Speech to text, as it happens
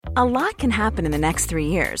A lot can happen in the next 3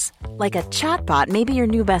 years. Like a chatbot may be your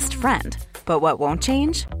new best friend. But what won't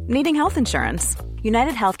change? Needing health insurance.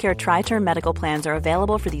 United Healthcare Tri-Term Medical Plans are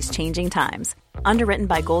available for these changing times. Underwritten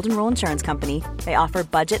by Golden Rule Insurance Company, they offer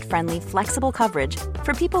budget-friendly, flexible coverage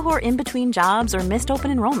for people who are in between jobs or missed open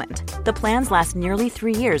enrollment. The plans last nearly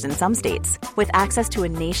 3 years in some states, with access to a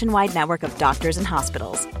nationwide network of doctors and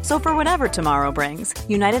hospitals. So for whatever tomorrow brings,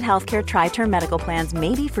 United Healthcare Tri-Term Medical Plans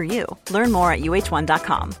may be for you. Learn more at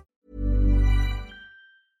uh1.com.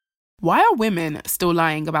 Why are women still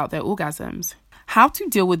lying about their orgasms? How to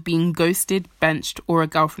deal with being ghosted, benched, or a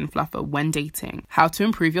girlfriend fluffer when dating. How to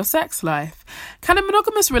improve your sex life. Can a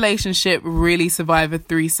monogamous relationship really survive a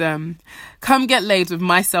threesome? Come get laid with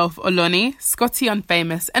myself, Oloni, Scotty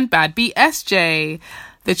Unfamous, and Bad B SJ.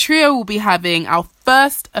 The trio will be having our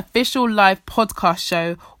first official live podcast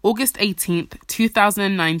show August 18th,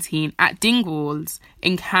 2019 at Dingwalls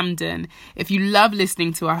in Camden. If you love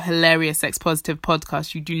listening to our hilarious Sex Positive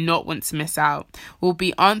podcast, you do not want to miss out. We'll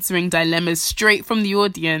be answering dilemmas straight from the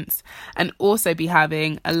audience and also be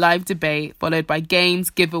having a live debate followed by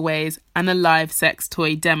games, giveaways, and a live sex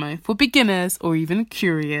toy demo for beginners or even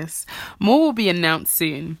curious. More will be announced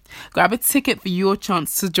soon. Grab a ticket for your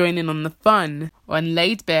chance to join in on the fun on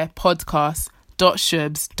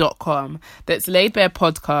laidbarepodcast.shubs.com. That's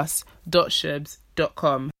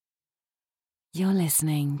laidbarepodcast.shubs.com. You're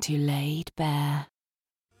listening to Laid Bare.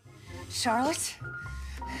 Charlotte,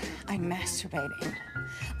 I'm masturbating.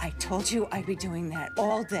 I told you I'd be doing that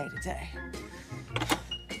all day today.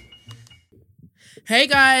 Hey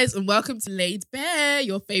guys, and welcome to Laid Bare,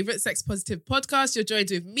 your favourite sex positive podcast. You're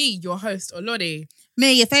joined with me, your host, Oloni.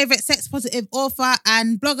 Me, your favourite sex positive author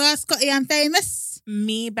and blogger, Scotty Unfamous.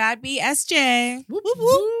 Me, Bad B SJ. Woo, woo,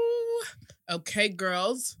 woo. Okay,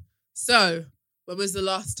 girls. So, when was the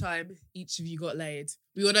last time each of you got laid?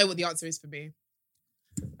 We all know what the answer is for me.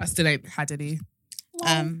 I still ain't had any.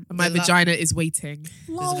 And my vagina is waiting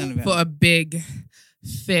for a big,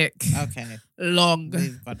 thick, long,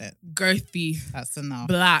 we've got it. Girthy, That's enough.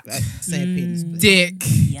 Black dick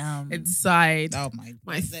inside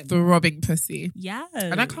my throbbing pussy. Yes.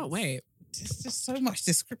 And I can't wait. It's just so much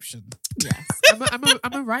description. Yes.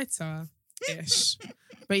 I'm a writer-ish.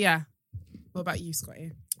 But yeah. What about you,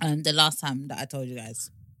 Scotty? The last time that I told you guys.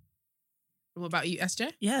 And what about you,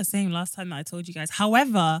 SJ? Yeah, same last time that I told you guys.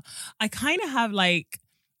 However, I kind of have like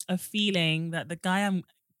a feeling that the guy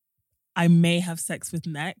I may have sex with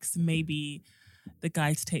next may be the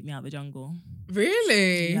guy to take me out of the jungle.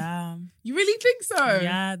 Really? Yeah. You really think so?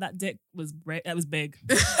 Yeah, that dick was that was big.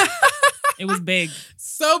 It was big.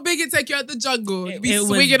 So big it take you out the jungle. You be it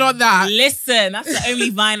swinging on that. Listen, that's the only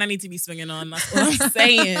vine I need to be swinging on. That's what I'm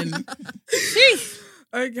saying.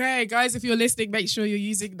 Okay, guys, if you're listening, make sure you're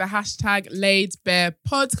using the hashtag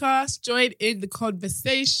LaidBarePodcast. Join in the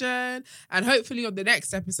conversation. And hopefully on the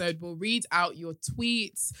next episode, we'll read out your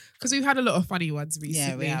tweets because we've had a lot of funny ones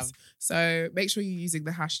recently. Yeah, we have. So make sure you're using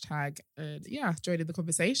the hashtag and join in the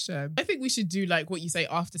conversation. I think we should do like what you say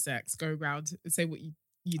after sex, go around and say what you'd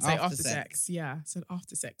say after sex. Yeah, it's an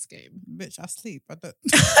after sex game. Bitch, I sleep. I don't.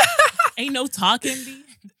 Ain't no talking, B.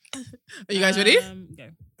 Are you guys ready? Go.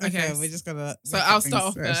 Okay, we're just gonna. So I'll start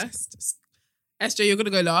off first. SJ, you're gonna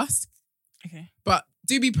go last. Okay. But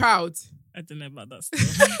do be proud. I don't know about that still.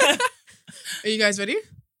 Are you guys ready?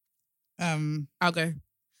 I'll go.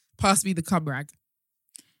 Pass me the cum rag.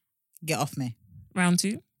 Get off me. Round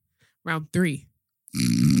 2. Round 3.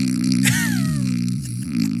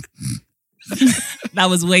 That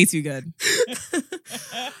was way too good.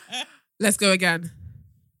 Let's go again.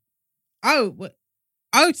 Oh, what?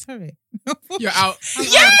 Oh, sorry. You're out. Yay!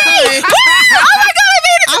 Oh my God,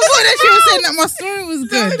 I thought that she was saying that my story was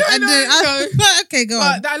good. No. Okay, go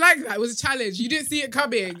on. But I like that. It was a challenge. You didn't see it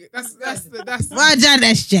coming. That's. Well done,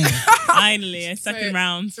 SJ. Finally, a second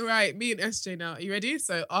round. Right, me and SJ now. Are you ready?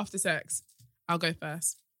 So after sex, I'll go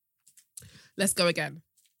first. Let's go again.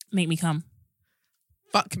 Make me come.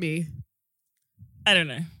 Fuck me. I don't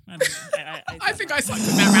know. I think I sucked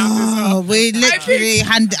in that round as well. Oh, we literally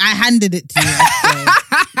I handed it to you.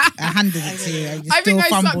 I handed it to you. I think I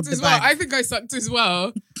sucked as well. I think I sucked as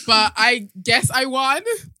well. But I guess I won.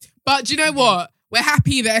 But do you know what? We're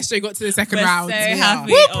happy that SJ got to the second round. So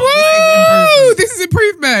happy. Whoop, whoop! This is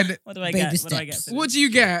improvement. What do I get? What do I get? What do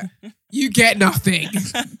you get? You get nothing.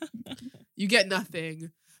 You get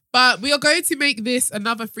nothing. But we are going to make this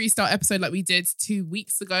another freestyle episode like we did 2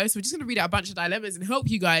 weeks ago. So we're just going to read out a bunch of dilemmas and help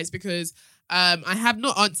you guys because I have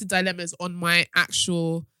not answered dilemmas on my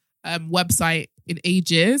actual website in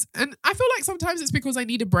ages. And I feel like sometimes it's because I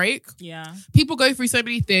need a break. Yeah. People go through so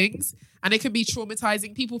many things and it can be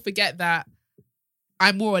traumatizing. People forget that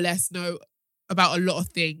I more or less know about a lot of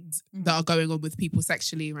things that are going on with people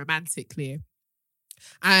sexually and romantically.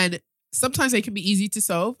 And sometimes they can be easy to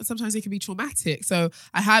solve, and sometimes they can be traumatic. So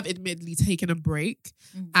I have admittedly taken a break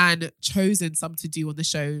and chosen some to do on the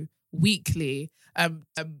show weekly.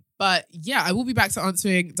 But yeah, I will be back to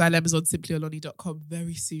answering dilemmas on simplyoloni.com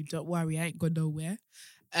very soon. Don't worry, I ain't going nowhere.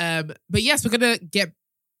 But yes, we're going to get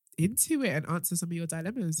into it and answer some of your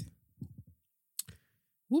dilemmas.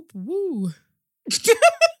 Whoop woo.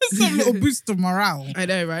 Some little boost of morale. I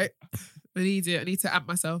know, right? I need it. I need to amp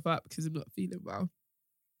myself up because I'm not feeling well.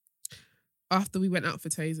 After we went out for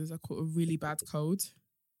tasers, I caught a really bad cold.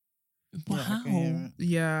 Wow.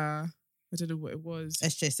 Yeah. I don't know what it was.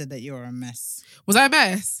 SJ said that you're a mess. Was I a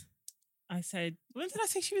mess? I said, when did I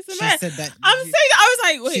say she was a She mess? said that. I'm saying, I was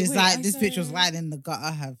like, wait. She's like, I this said- bitch was lying in the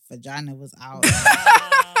gutter. Her vagina was out.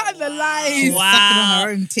 The lies. She's Wow. sucking on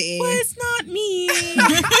her own titty. Well, it's not me.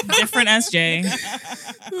 Different SJ.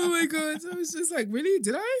 Oh my God. I was just like, really?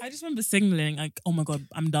 Did I? I just remember signaling, like, oh my God,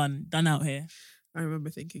 I'm done. Done out here. I remember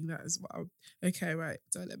thinking that as well. Okay, right.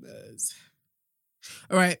 Dilemmas.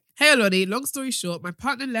 All right. Hey, Oloni. Long story short, my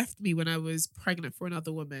partner left me when I was pregnant for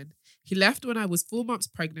another woman. He left when I was 4 months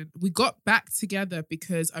pregnant. We got back together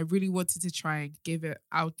because I really wanted to try and give it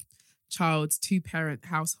our child's 2-parent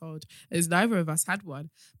household, as neither of us had one.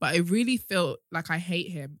 But I really felt like I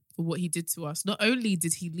hate him for what he did to us. Not only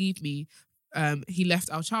did he leave me, he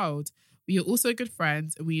left our child. We are also good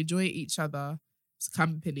friends and we enjoy each other's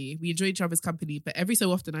company. We enjoy each other's company, but every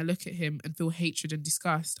so often I look at him and feel hatred and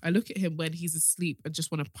disgust. I look at him when he's asleep and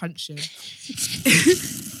just want to punch him.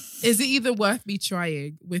 Is it even worth me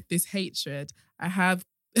trying with this hatred I have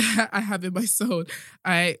in my soul?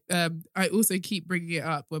 I also keep bringing it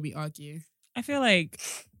up when we argue. I feel like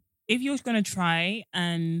if you're going to try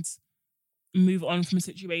and move on from a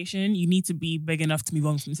situation, you need to be big enough to move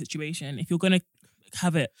on from a situation. If you're going to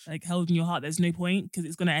have it like held in your heart, there's no point because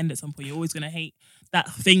it's going to end at some point. You're always going to hate that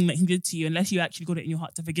thing that he did to you unless you actually got it in your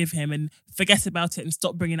heart to forgive him and forget about it and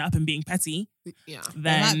stop bringing it up and being petty. Yeah.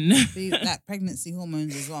 Then That pregnancy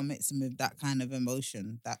hormones as well mixing with that kind of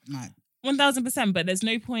emotion. That might 1000%. But there's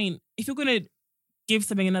no point if you're going to give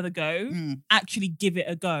something another go. Actually, give it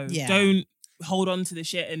a go. Yeah. Don't hold on to the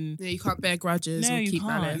shit and Yeah, you can't bear grudges no, or you keep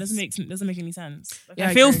can't. malice. It doesn't make any sense. Like, Yeah,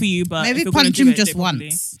 I I feel agree. for you, but maybe if you're gonna punch do him it, do just it properly.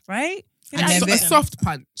 once. Right? And a then a soft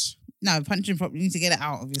punch. No, punch him properly. You need to get it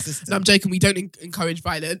out of your system. No, I'm joking. We don't encourage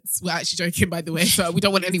violence. We're actually joking, by the way. So we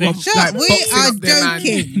don't want anyone Shut like, we boxing are up their man.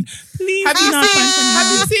 joking. Please Have do you not seen? punch anyone.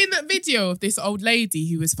 Have you seen that video of this old lady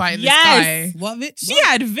who was fighting Yes. this guy? What bitch? She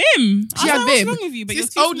had Vim. She had Vim. What's wrong with you? But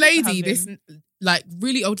This you're too old small to have lady, this Vim. like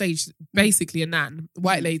really old lady, she's basically a nan,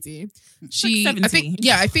 white lady. She, Like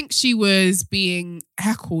 70. I think she was being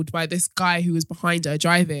heckled by this guy who was behind her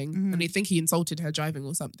driving, and I think he insulted her driving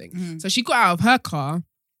or something. So she got out of her car.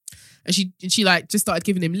 And she like just started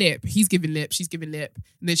giving him lip. He's giving lip. She's giving lip.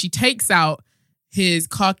 And then she takes out his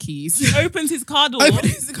car keys. Opens his car door.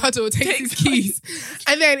 Opens the car door, takes his keys.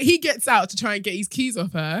 And then he gets out to try and get his keys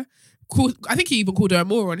off her. I think he even called her a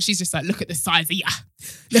moron. And she's just like, look at the size of ya.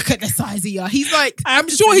 Look at the size of ya. He's like, I'm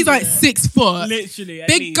sure he's like 6 foot. Literally. at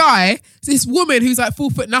Big least. guy. This woman who's like 4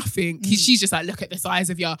 foot nothing. She's just like, look at the size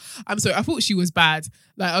of ya. I'm sorry. I thought she was bad.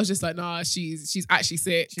 Like I was just like, nah, she's actually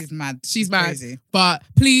sick. She's mad. She's mad. Crazy. But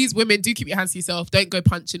please, women, do keep your hands to yourself. Don't go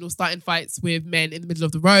punching or starting fights with men in the middle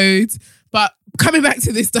of the road. But coming back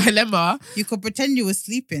to this dilemma. You could pretend you were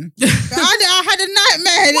sleeping. I had a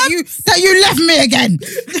nightmare that you left me again.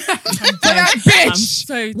 That bitch. I'm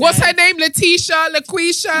so dead. What's her name?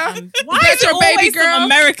 LaQuisha? Why Is that is it your baby always girl? some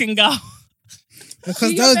American girl?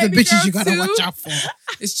 Because Your those are the baby bitches you girl gotta too? watch out for.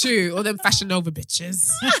 It's true. All them Fashion Nova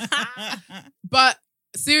bitches. But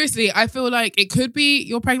seriously, I feel like it could be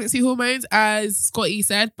your pregnancy hormones, as Scotty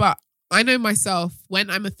said, but I know myself, when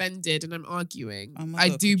I'm offended and I'm arguing, Oh my I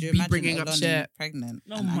God, do could you be imagine bringing up Oloni shit. pregnant.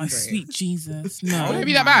 Oh and my angry? sweet Jesus. Would No. it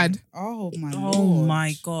be that bad? Oh my Oh Lord.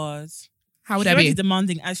 my God. How would She's I already be?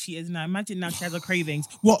 demanding as she is now. Imagine now she has her cravings.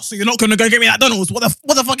 What? So you're not gonna go get me that Donald's? What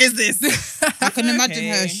the fuck is this? I can imagine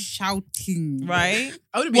her Okay. shouting. Right?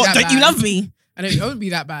 I wouldn't be What? that Don't you bad. love me? I wouldn't be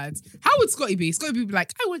that bad. How would Scotty be? Scotty would be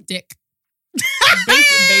like, I want dick.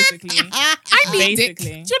 Basically. I need dick. Do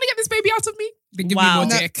Basically. you want to get this baby out of me? Then give Wow. me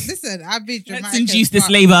more No, dick. listen, I'd be dramatic. Let's induce as this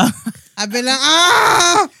fuck. labor. I'd be like,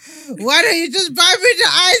 why don't you just buy me the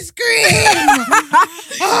ice cream?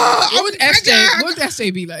 What would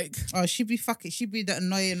SJ be like? Oh, she'd be fucking. She'd be the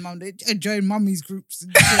annoying mum that join mummies groups.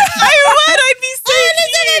 And I would. I'd be so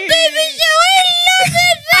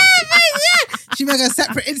she make a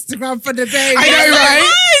separate Instagram for the baby. I know,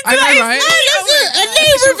 right? I know, right? A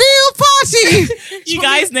new reveal party You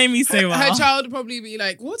guys know me so well. Her child would probably be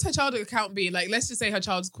like, what's her child account be? Like, let's just say her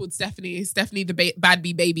child's called Stephanie. Stephanie the bad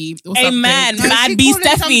bee baby or something. Amen. No, Bad she bee called it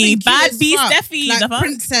Steffi. something Bad cute bee as fuck, Steffi. The like fuck?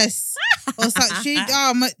 princess or something.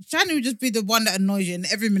 Shani would just be the one that annoys you, and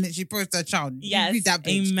every minute she posts her child. Yes. You'd be that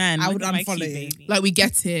bitch. Amen. I Look would at my unfollow cute you. baby. Like, we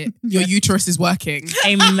get it. Your uterus is working.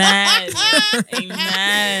 Amen.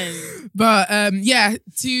 Amen. But yeah,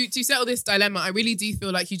 to settle this dilemma, I really do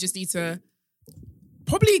feel like you just need to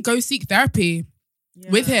probably go seek therapy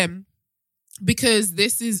with him, because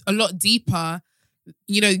this is a lot deeper.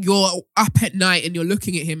 You know, you're up at night and you're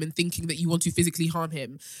looking at him and thinking that you want to physically harm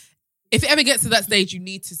him. If it ever gets to that stage, you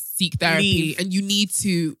need to seek therapy and you need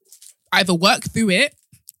to either work through it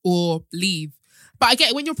or leave. But I get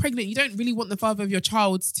it, when you're pregnant, you don't really want the father of your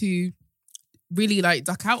child to really like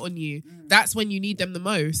duck out on you. That's when you need them the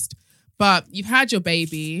most. But you've had your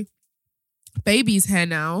baby. Baby's here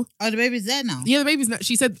now. Oh, the baby's there now? Yeah, the baby's now.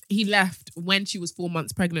 She said he left when she was 4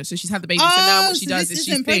 months pregnant. So she's had the baby. So now what she does is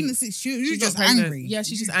she thinks. She's just pregnant. angry. Yeah,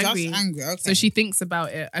 she's just Just angry. angry, okay. So she thinks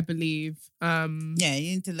about it, I believe. Yeah,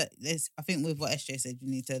 you need to let this. I think with what SJ said,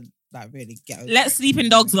 you need to like really get over Let it. sleeping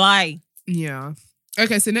dogs lie. Yeah.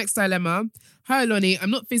 Okay, so next dilemma. Hi, Lonnie.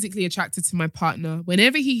 I'm not physically attracted to my partner.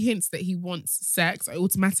 Whenever he hints that he wants sex, I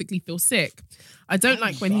automatically feel sick. I don't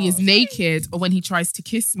like when he is naked or when he tries to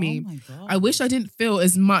kiss me. Oh my God. I wish I didn't feel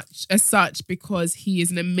as much as such, because he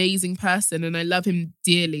is an amazing person and I love him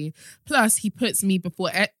dearly. Plus, he puts me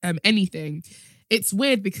before anything. It's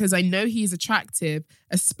weird because I know he's attractive,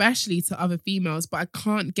 especially to other females, but I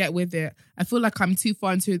can't get with it. I feel like I'm too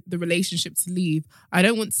far into the relationship to leave. I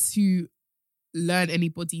don't want to learn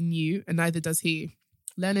anybody new, and neither does he.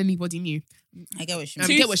 Learn anybody new. I get what she I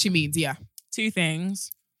means. get what she means, yeah. Two things.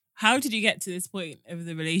 How did you get to this point of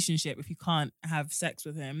the relationship if you can't have sex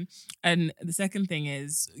with him? And the second thing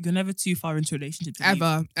is, you're never too far into a relationship to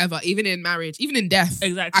leave. Ever. Even in marriage, even in death.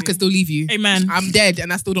 Exactly. I can still leave you. Amen. I'm dead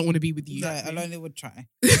and I still don't want to be with you. Yeah, Alona would try.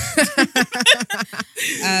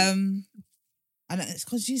 I know, it's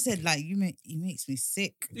because you said like he makes me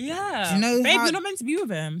sick. Yeah. Do you know Babe, how- you're not meant to be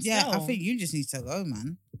with him. Yeah, I still. think you just need to go,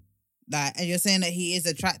 man. Like, and you're saying that he is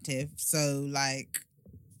attractive, so like,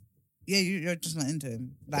 yeah, you're just not into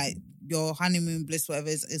him. Like, your honeymoon bliss, whatever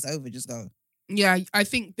is over. Just go. Yeah, I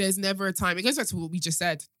think there's never a time. It goes back to what we just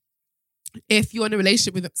said. If you're in a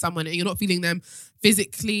relationship with someone and you're not feeling them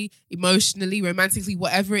physically, emotionally, romantically,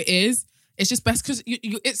 whatever it is, it's just best because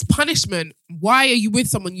it's punishment. Why are you with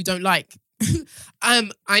someone you don't like?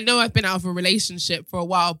 I know I've been out of a relationship for a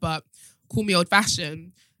while, but call me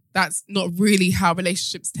old-fashioned. That's not really how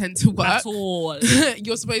relationships tend to work. At all.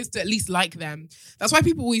 You're supposed to at least like them. That's why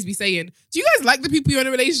people always be saying, do you guys like the people you're in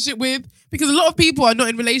a relationship with? Because a lot of people are not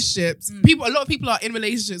in relationships. A lot of people are in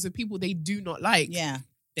relationships with people they do not like. Yeah.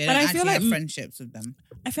 They But don't I actually feel like have friendships with them.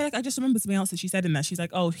 I feel like I just remember something else that she said in that. She's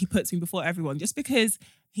like, oh, he puts me before everyone. Just because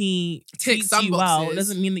he treats some you well boxes.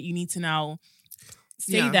 doesn't mean that you need to now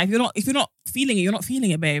stay Yeah. there. If you're not feeling it, you're not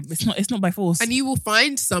feeling it, babe. It's not by force. And you will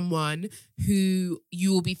find someone who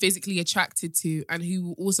you will be physically attracted to and who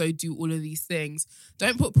will also do all of these things.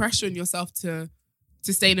 Don't put pressure on yourself to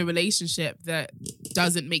stay in a relationship that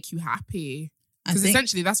doesn't make you happy. Because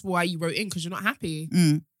essentially that's why you wrote in, because you're not happy.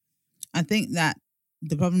 I think that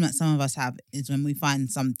the problem that some of us have is when we find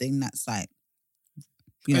something that's like,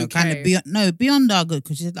 you know, kind of beyond our good.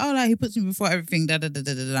 Because she said, oh, like, he puts me before everything, da da da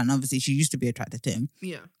da da. And obviously she used to be attracted to him.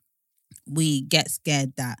 Yeah. We get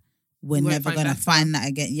scared that we're We won't never find going to better. find that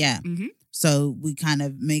again. Yeah. Mm-hmm. So we kind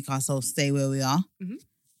of make ourselves stay where we are. Mhm.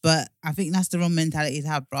 But I think that's the wrong mentality to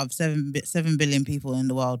have, bruv. 7 billion people in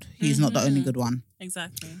the world. He's not the only good one.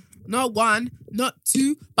 Exactly. Not 1, not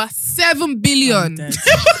 2, but 7 billion. I'm dead.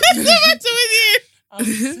 What's with you? I'm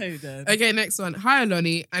so dead. Okay, next one. Hi,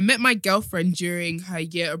 Aloni. I met my girlfriend during her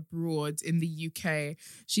year abroad in the UK.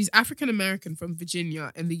 She's African-American from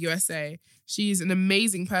Virginia in the USA. She's an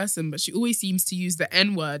amazing person, but she always seems to use the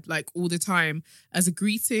N-word like all the time as a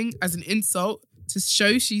greeting, as an insult, to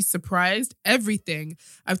show she's surprised, everything.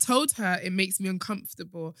 I've told her it makes me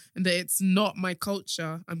uncomfortable and that it's not my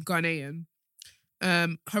culture. I'm Ghanaian.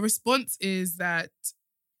 Her response is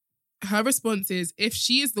if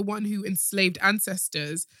she is the one who enslaved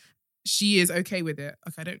ancestors, she is okay with it.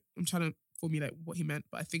 Okay, I'm trying to formulate what he meant,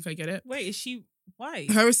 but I think I get it. Wait, is she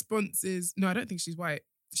white? Her response is, no, I don't think she's white.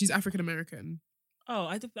 She's African-American. Oh,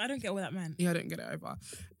 I don't get what that meant. Yeah, I don't get it either.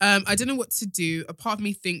 I don't know what to do. A part of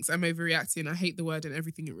me thinks I'm overreacting. I hate the word and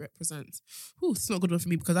everything it represents. Ooh, it's not good enough for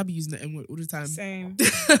me because I be using the N-word all the time. Same.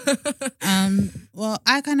 Well,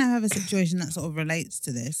 I kind of have a situation that sort of relates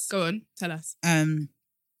to this. Go on, tell us.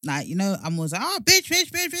 Like, you know, I'm always like, oh,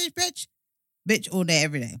 bitch all day,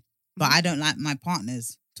 every day. But I don't like my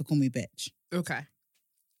partners to call me bitch. Okay.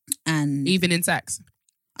 And even in sex?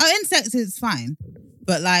 Oh, in sex it's fine.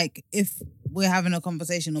 But like if we're having a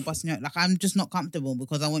conversation or busting out, like I'm just not comfortable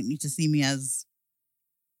because I want you to see me as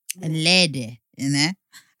a lady, you know?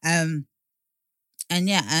 And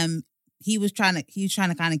yeah, he was trying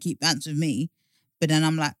to kind of keep ants with me, but then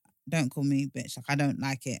I'm like, don't call me bitch. Like I don't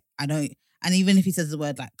like it. And even if he says the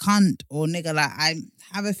word like cunt or nigger, like I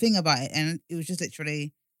have a thing about it. And it was just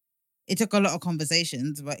literally, it took a lot of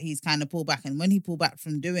conversations, but he's kind of pulled back. And when he pulled back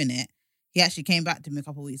from doing it, he actually came back to me a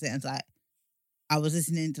couple of weeks later and was like, I was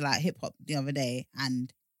listening to like hip hop the other day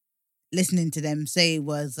and listening to them say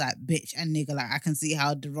words like bitch and nigger, like I can see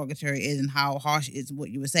how derogatory it is and how harsh it is what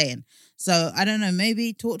you were saying. So I don't know,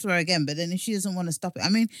 maybe talk to her again, but then if she doesn't want to stop it, I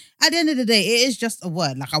mean, at the end of the day, it is just a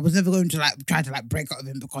word. Like I was never going to like try to like break up with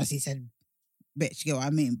him because he said bitch, you get what I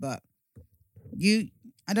mean? But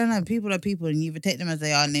I don't know, people are people and you either take them as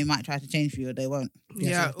they are and they might try to change for you or they won't. Or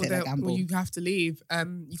you have to leave.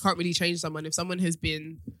 You can't really change someone. If someone has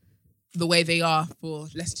been the way they are for,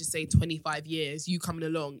 let's just say, 25 years, you coming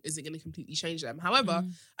along isn't going to completely change them. However,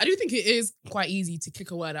 I do think it is quite easy to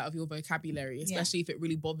kick a word out of your vocabulary, especially if it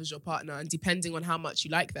really bothers your partner. And depending on how much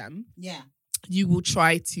you like them, you will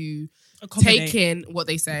try to take in what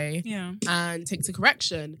they say and take to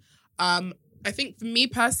correction. I think for me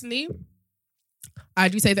personally, I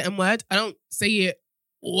do say the N-word. I don't say it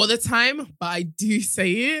all the time, but I do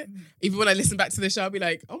say it. Even when I listen back to the show, I'll be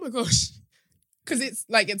like, oh my gosh. Because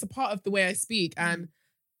it's a part of the way I speak. And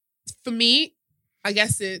for me, I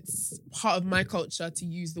guess it's part of my culture to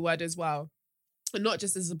use the word as well. And not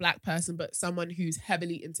just as a black person, but someone who's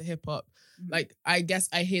heavily into hip hop. Like, I guess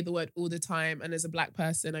I hear the word all the time. And as a black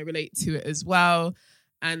person, I relate to it as well.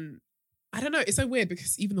 And I don't know, it's so weird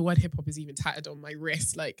because even the word hip hop is even tatted on my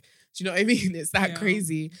wrist. Like, do you know what I mean? It's that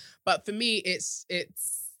crazy. But for me, it's,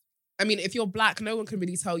 I mean, if you're black, no one can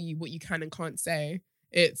really tell you what you can and can't say.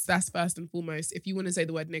 That's first and foremost. If you want to say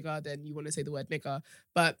the word nigger, then you want to say the word nigger.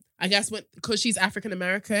 But I guess because she's African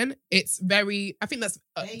American, it's very. I think that's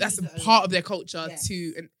a part of their culture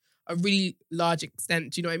to a really large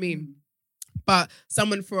extent. Do you know what I mean? But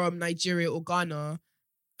someone from Nigeria or Ghana,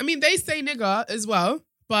 I mean, they say nigger as well,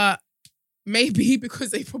 but maybe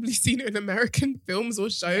because they've probably seen it in American films or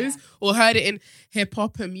shows or heard it in hip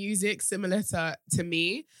hop and music similar to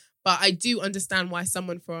me. But I do understand why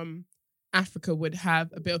someone from Africa would have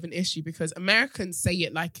a bit of an issue because Americans say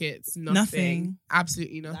it like it's nothing.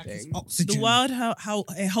 Absolutely nothing. Like it's oxygen. The word, how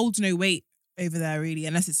it holds no weight over there really,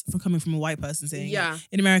 unless it's coming from a white person saying it.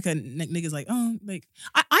 In America, niggas like, oh, like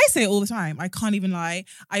I say it all the time. I can't even lie.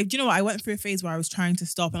 Do you know what? I went through a phase where I was trying to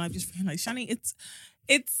stop and I just feel like, Shani,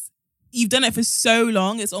 it's you've done it for so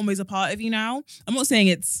long, it's almost a part of you now. I'm not saying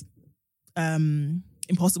it's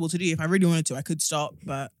impossible to do. If I really wanted to, I could stop,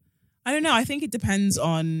 but I don't know. I think it depends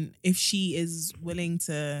on if she is willing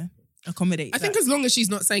to accommodate. I think as long as she's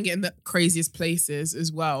not saying it in the craziest places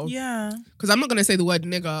as well. Yeah. Because I'm not going to say the word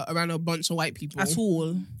nigger around a bunch of white people. At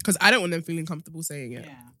all. Because I don't want them feeling comfortable saying it.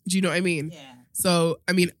 Yeah. Do you know what I mean? Yeah. So,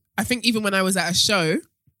 I mean, I think even when I was at a show,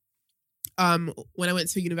 when I went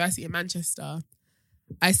to university in Manchester,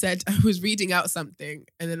 I said, I was reading out something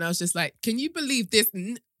and then I was just like, can you believe this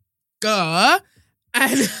nigger?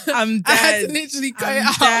 And I'm dead. I had to literally cut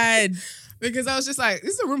it out because I was just like,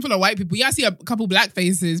 this is a room full of white people. Yeah, I see a couple black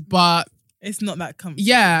faces, but it's not that comfortable.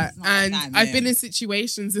 Yeah, and I've been in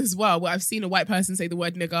situations as well where I've seen a white person say the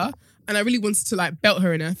word nigger, and I really wanted to like belt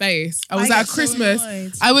her in her face. I was at a Christmas.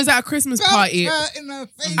 I was at a Christmas party.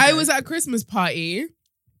 I was at a Christmas party,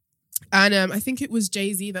 and I think it was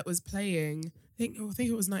Jay-Z that was playing. I think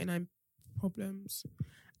it was 99 Problems,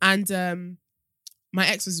 and my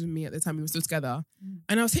ex was with me at the time. We were still together.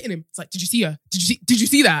 And I was hitting him. It's like, did you see her? Did you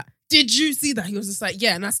see that? Did you see that? He was just like,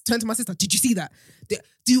 yeah. And I turned to my sister. Did you see that?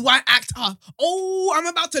 Do I act up? Oh, I'm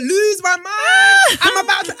about to lose my mind. I'm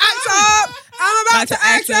about to act up. I'm about to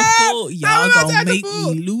act up. Y'all gonna make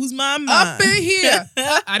me lose my mind. Up in here.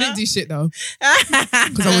 I didn't do shit though.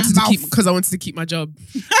 Because I wanted to keep my job.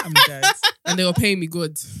 I'm dead. And they were paying me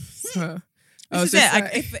good. So I was just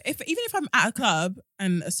like, even if I'm at a club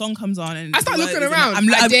and a song comes on and I start looking around,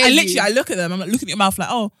 I look at them. I'm like looking at your mouth like,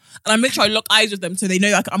 oh, and I make sure I lock eyes with them so they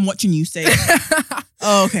know like I'm watching you say it.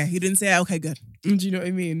 Oh, okay, you didn't say it. Okay, good. Do you know what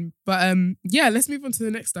I mean? But yeah, let's move on to the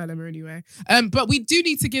next dilemma anyway. But we do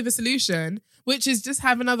need to give a solution, which is just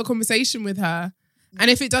have another conversation with her. And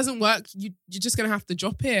if it doesn't work, you're just gonna have to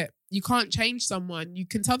drop it. You can't change someone. You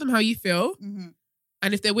can tell them how you feel,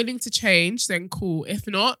 and if they're willing to change, then cool. If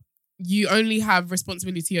not, you only have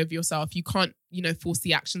responsibility over yourself. You can't, force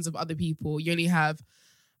the actions of other people. You only have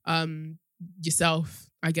yourself,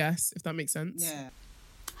 I guess, if that makes sense. Yeah.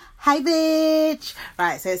 Hi, bitch.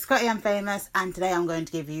 Right, so it's Scotty I'm Famous, and today I'm going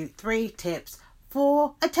to give you 3 tips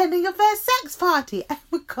for attending your first sex party. Oh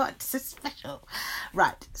my God, this is special.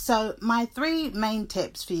 Right, so my 3 main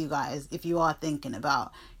tips for you guys, if you are thinking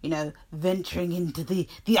about, venturing into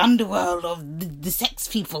the underworld of the sex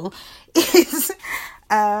people, is,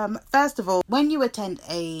 first of all, when you attend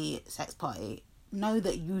a sex party, know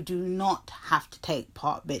that you do not have to take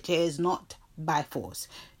part, bitch. It is not by force.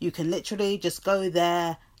 You can literally just go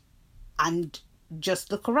there and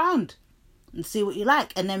just look around and see what you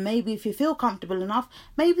like, and then maybe if you feel comfortable enough,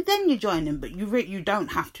 maybe then you join in. But you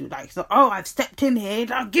don't have to, like, so, oh, I've stepped in here,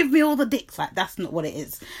 now give me all the dicks. Like, that's not what it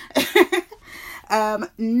is.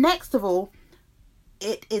 Next of all,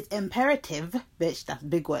 it is imperative, bitch, that's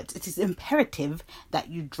big words, it is imperative that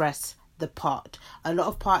you dress the part. A lot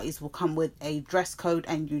of parties will come with a dress code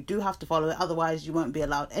and you do have to follow it, otherwise you won't be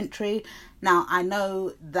allowed entry. Now, I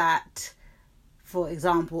know that, for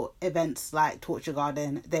example, events like Torture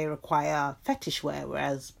Garden, they require fetish wear,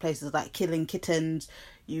 whereas places like Killing Kittens,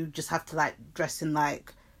 you just have to like dress in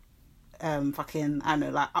like fucking, I don't know,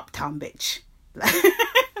 like Uptown bitch.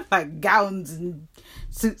 Like gowns and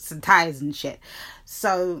suits and ties and shit.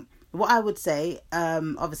 So what I would say,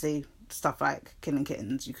 obviously stuff like Killing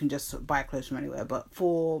Kittens, you can just buy clothes from anywhere, but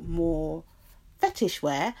for more fetish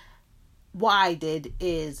wear, what I did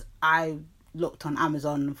is I looked on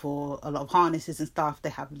Amazon for a lot of harnesses and stuff. They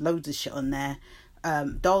have loads of shit on there.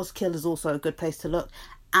 Dolls Kill is also a good place to look.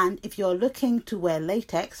 And if you're looking to wear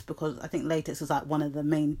latex, because I think latex is like one of the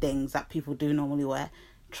main things that people do normally wear,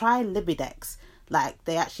 try Libidex. Like,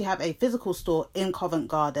 they actually have a physical store in Covent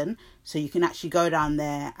Garden, so you can actually go down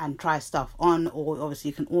there and try stuff on, or obviously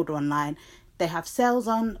you can order online. They have sales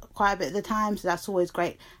on quite a bit of the time, so that's always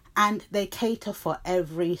great. And they cater for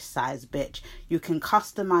every size, bitch. You can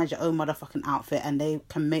customize your own motherfucking outfit and they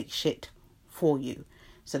can make shit for you.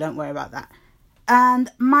 So don't worry about that.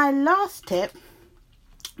 And my last tip,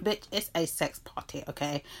 bitch, it's a sex party,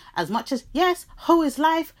 okay? As much as, yes, hoe is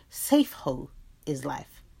life, safe hoe is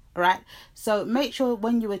life. Alright? So make sure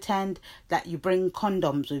when you attend that you bring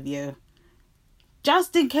condoms with you.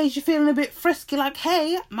 Just in case you're feeling a bit frisky, like,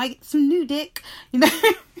 hey, I might get some new dick,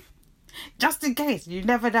 just in case, you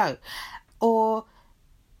never know. Or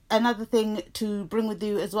another thing to bring with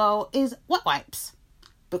you as well is wet wipes,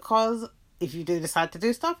 because if you do decide to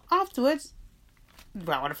do stuff afterwards, you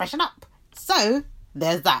might want to freshen up. So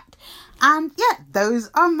there's that. And yeah,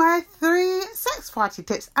 those are my 3 sex party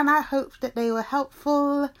tips, and I hope that they were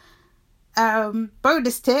helpful.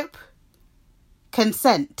 Bonus tip: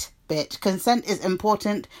 consent, bitch. Consent is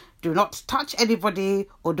important. Do not touch anybody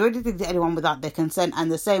or do anything to anyone without their consent.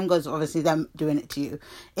 And the same goes, obviously, them doing it to you.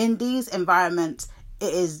 In these environments,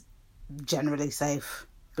 it is generally safe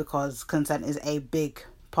because consent is a big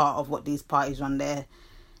part of what these parties run their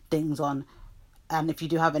things on. And if you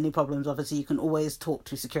do have any problems, obviously, you can always talk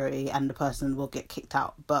to security and the person will get kicked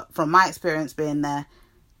out. But from my experience being there,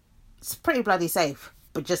 it's pretty bloody safe.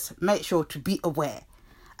 But just make sure to be aware.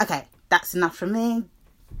 Okay, that's enough from me.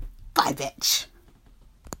 Bye, bitch.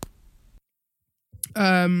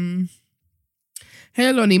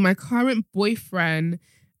 Hey Lonnie, my current boyfriend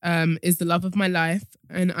is the love of my life,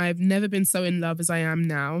 and I've never been so in love as I am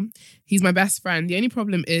now. He's my best friend. The only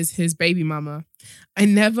problem is his baby mama. I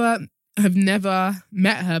have never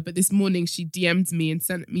met her, but this morning she DM'd me and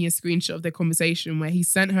sent me a screenshot of their conversation where he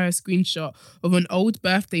sent her a screenshot of an old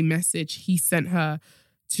birthday message he sent her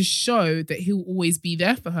to show that he'll always be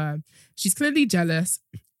there for her. She's clearly jealous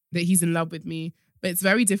that he's in love with me, but it's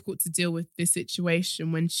very difficult to deal with this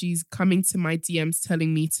situation when she's coming to my DMs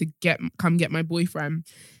telling me to come get my boyfriend.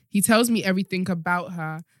 He tells me everything about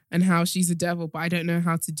her and how she's a devil, but I don't know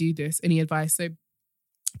how to do this. Any advice? So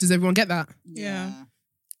does everyone get that? Yeah.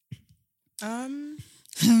 That's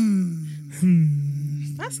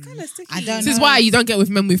kind of sticky. I don't This is know. why you don't get with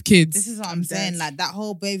men with kids. This is what I'm saying. Like, that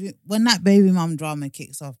whole when that baby mum drama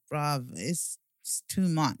kicks off, bruv, it's too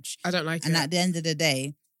much. I don't like And it. at the end of the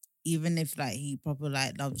day, even if like he probably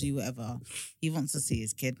like loves you, whatever, he wants to see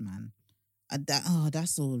his kid, man.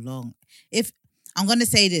 That's so long. If I'm gonna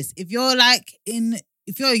say this, if you're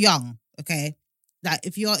young, okay, like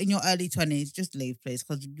if you're in your early 20s, just leave, please,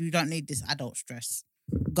 because you don't need this adult stress.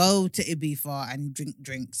 Go to Ibiza and drink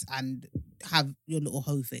drinks and have your little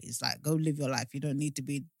hoe phase. Like, go live your life. You don't need to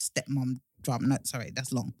be stepmom drama. No, sorry,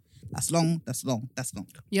 that's long. That's long.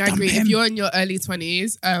 Yeah, I Dump agree. him. If you're in your early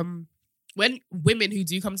 20s, when women who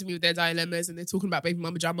do come to me with their dilemmas and they're talking about baby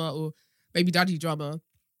mama drama or baby daddy drama,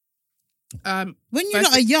 when you're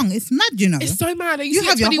not young, it's mad, you know. it's so mad. I You used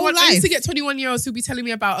have to get your whole 21. I used to life. get 21-year-olds who'll be telling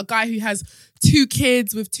me about a guy who has 2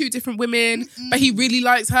 kids with 2 different women, but he really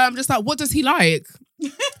likes her. I'm just like, what does he like?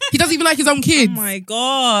 He doesn't even like his own kids. Oh my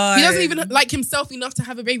God. He doesn't even like himself enough to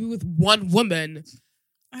have a baby with one woman.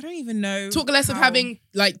 I don't even know. Talk less of having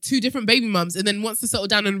like 2 different baby mums and then wants to settle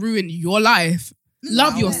down and ruin your life.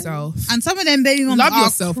 Love yourself. And some of them baby mums Love are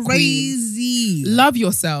yourself, crazy. Queen. Love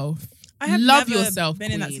yourself. I have Love never yourself,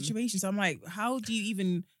 been in that Queen. situation. So I'm like, how do you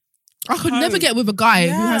even... I could never get with a guy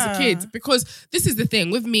who has a Yeah. kid because this is the thing.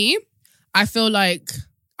 With me, I feel like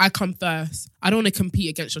I come first. I don't want to compete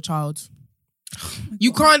against your child.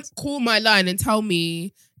 You can't call my line and tell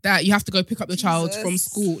me that you have to go pick up the child from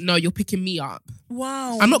school. No, you're picking me up.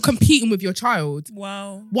 Wow. I'm not competing with your child.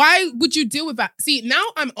 Wow. Why would you deal with that? See, now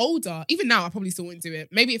I'm older. Even now, I probably still wouldn't do it.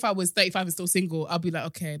 Maybe if I was 35 and still single, I'll be like,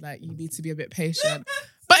 okay, like you need to be a bit patient.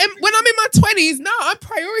 But when I'm in my 20s, now I'm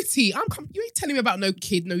priority. You ain't telling me about no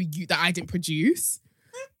kid, no you that I didn't produce.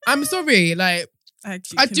 I'm sorry, like I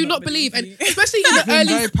do not believe, and especially in the I'm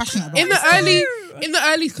early, very passionate about in the this.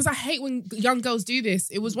 early, because I hate when young girls do this.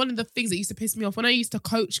 It was one of the things that used to piss me off when I used to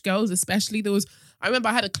coach girls. Especially I remember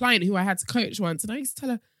I had a client who I had to coach once, and I used to tell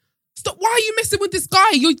her, "Stop! Why are you messing with this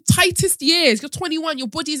guy? Your tightest years. You're 21. Your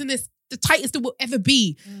body's in the tightest it will ever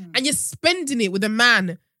be, and you're spending it with a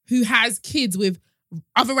man who has kids with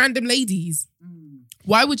other random ladies.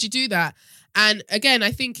 Why would you do that?" And again,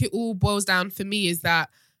 I think it all boils down for me is that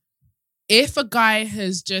if a guy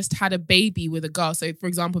has just had a baby with a girl, so for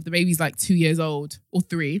example, if the baby's like 2 years old or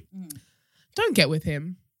 3, don't get with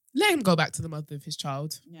him. Let him go back to the mother of his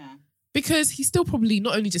child. Yeah. Because he's still probably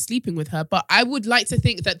not only just sleeping with her, but I would like to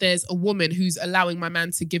think that there's a woman who's allowing my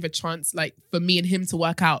man to give a chance, like for me and him to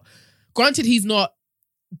work out. Granted, he's not,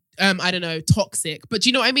 I don't know, toxic, but do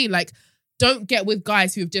you know what I mean? Like, don't get with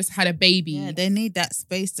guys who have just had a baby. Yeah, they need that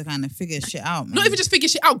space to kind of figure shit out, man. Not even just figure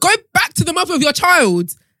shit out. Go back to the mother of your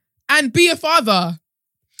child and be a father.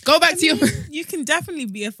 Go back to your... You can definitely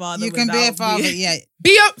be a father. You can be a father, yeah.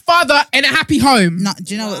 Be a father in a happy home. No,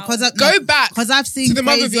 do you know what? Because Go back because I've seen to the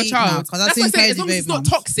mother of crazy- your child. No, because I've That's seen what I said. crazy As long as it's baby not mums.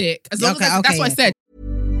 toxic. As long Okay, as that's what I yeah. said.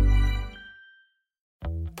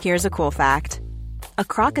 Here's a cool fact: a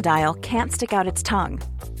crocodile can't stick out its tongue.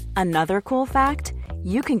 Another cool fact: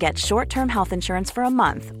 you can get short-term health insurance for a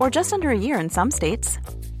month or just under a year in some states.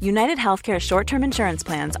 United Healthcare short-term insurance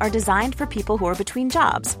plans are designed for people who are between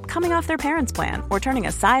jobs, coming off their parents' plan, or turning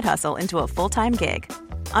a side hustle into a full-time gig.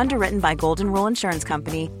 Underwritten by Golden Rule Insurance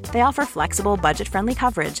Company, they offer flexible, budget-friendly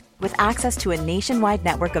coverage with access to a nationwide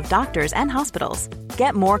network of doctors and hospitals.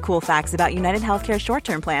 Get more cool facts about United Healthcare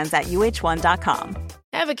short-term plans at uh1.com.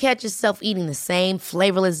 Ever catch yourself eating the same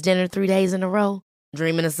flavorless dinner 3 days in a row?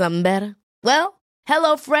 Dreaming of something better? Well,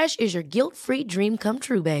 HelloFresh is your guilt-free dream come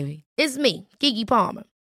true, baby. It's me, Keke Palmer.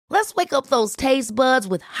 Let's wake up those taste buds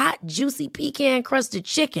with hot, juicy pecan-crusted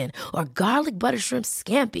chicken or garlic butter shrimp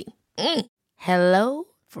scampi. Hello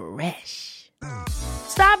Fresh.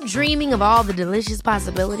 Stop dreaming of all the delicious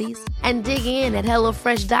possibilities and dig in at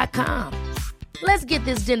HelloFresh.com. Let's get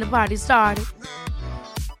this dinner party started.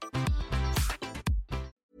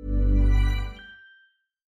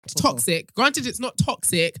 It's toxic. Granted, it's not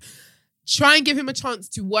toxic. Try and give him a chance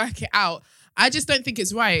to work it out. I just don't think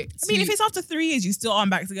it's right. I mean, if it's after 3 years, you still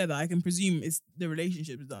aren't back together, I can presume the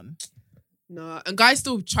relationship is done. No, and guys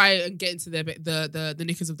still try and get into their the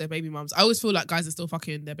knickers of their baby mums. I always feel like guys are still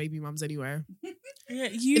fucking their baby mums anyway. Yeah,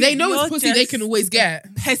 They know it's pussy they can always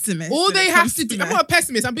get. Pessimist. All when they it have comes to do. that. I'm not a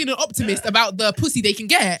pessimist. I'm being an optimist about the pussy they can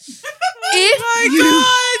get. Oh my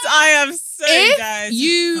God, I am so guys.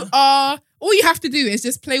 You are. All you have to do is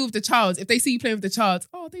just play with the child. If they see you playing with the child,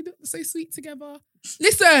 oh, they look so sweet together.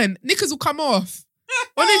 Listen, knickers will come off.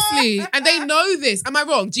 Honestly. And they know this. Am I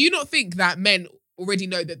wrong? Do you not think that men already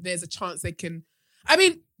know that there's a chance they can... I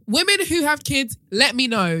mean, women who have kids, let me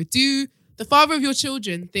know. Do the father of your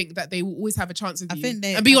children think that they will always have a chance with you?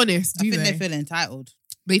 And be honest, do they feel entitled.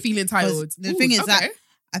 They feel entitled. The thing is that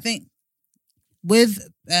I think with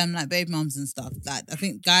like baby moms and stuff, like I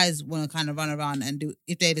think guys want to kind of run around and do,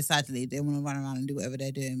 if they decide to leave, they want to run around and do whatever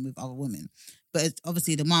they're doing with other women. But it's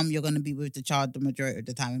obviously the mom, you're going to be with the child the majority of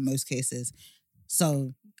the time in most cases.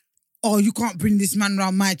 So, oh, you can't bring this man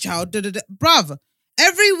around my child. Bruv,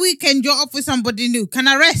 every weekend you're off with somebody new. Can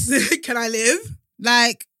I rest? Can I live?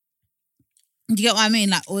 Like, do you get what I mean?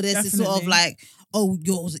 Like, or there's this sort of Definitely. like, oh,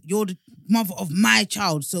 you're the mother of my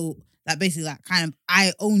child. So, like, basically, like, kind of,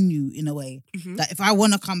 I own you in a way. Mm-hmm. That if I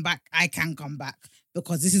want to come back, I can come back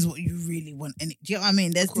because this is what you really want. And do you get what I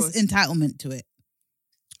mean? There's this entitlement to it.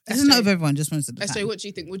 This is not of everyone, just most of the SJ, time. what do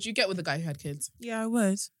you think? Would you get with a guy who had kids? Yeah, I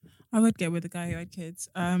would. I would get with a guy who had kids.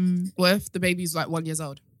 What if the baby's like 1 year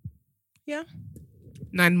old? Yeah.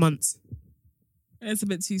 9 months. It's a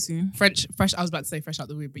bit too soon. Fresh. I was about to say fresh out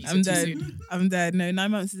the womb, but you I'm said too dead. soon. I'm dead. No,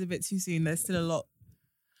 9 months is a bit too soon. There's still a lot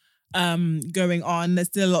going on. There's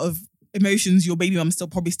still a lot of emotions your baby mum's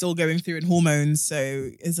probably still going through and hormones, so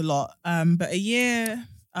it's a lot. But a year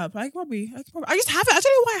up, I just haven't. I don't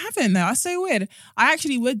know why I haven't though. That's so weird. I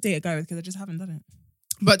actually would date a guy because I just haven't done it.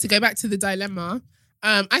 But to go back to the dilemma,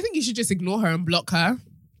 I think you should just ignore her and block her.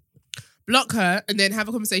 Block her and then have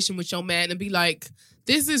a conversation with your man and be like,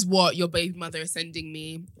 this is what your baby mother is sending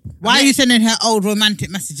me. Why are you sending her old romantic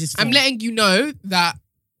messages for? I'm letting you know that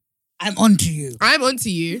I'm onto you. I'm onto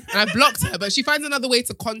you. And I blocked her, but she finds another way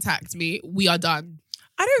to contact me. We are done.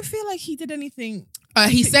 I don't feel like he did anything.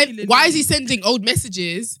 He said, why is he sending old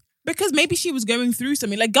messages? Because maybe she was going through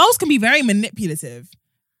something. Like, girls can be very manipulative.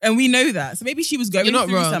 And we know that. So maybe she was going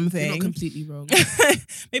through something. You're not completely wrong.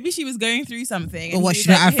 Maybe she was going through something. Or what, she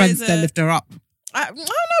don't have friends to lift her up? I don't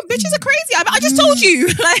know. Bitches are crazy. I just told you.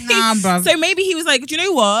 Like, nah, bruv. So maybe he was like, do you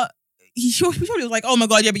know what? He probably was like, oh my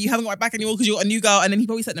God, yeah, but you haven't got my back anymore because you're a new girl. And then he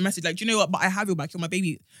probably sent the message like, do you know what? But I have your back. You're my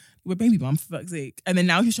baby. You're a baby mom, for fuck's sake. And then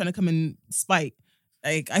now he's trying to come and spite.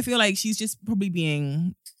 Like, I feel like she's just probably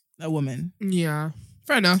being a woman. Yeah,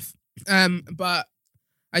 fair enough. But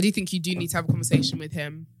I do think you do need to have a conversation with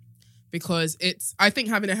him because I think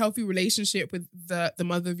having a healthy relationship with the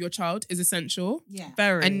mother of your child is essential. Yeah.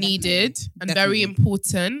 Very. And needed and very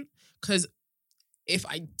important because if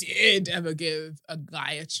I did ever give a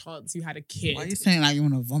guy a chance who had a kid. Why are you saying like you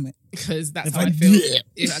want to vomit? Because that's how I feel.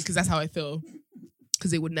 Because that's how I feel.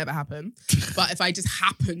 Because it would never happen. But if I just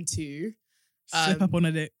happened to slip up on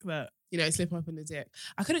a dick, slip up on a dick.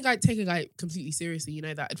 I couldn't take a guy completely seriously, you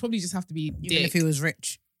know that. It'd probably just have to be dick. Even if he was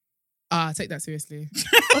rich. Take that seriously.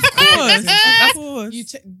 Of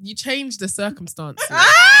course. You changed the circumstances.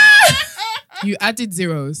 You added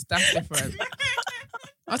zeros. That's different.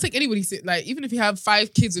 I'll take anybody, like, even if you have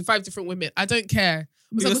 5 kids with 5 different women, I don't care.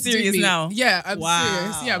 You're serious now? Yeah, I'm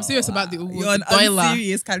serious. Yeah, I'm serious about the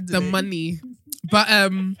unserious candidate. The money. But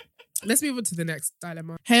let's move on to the next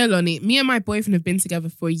dilemma. Hey, Oloni, me and my boyfriend have been together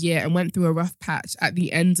for a year and went through a rough patch at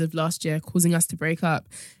the end of last year, causing us to break up.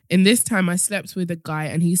 In this time, I slept with a guy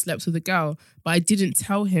and he slept with a girl, but I didn't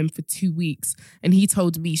tell him for 2 weeks and he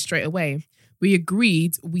told me straight away. We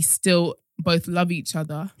agreed we still both love each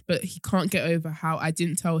other, but he can't get over how I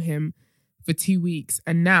didn't tell him for 2 weeks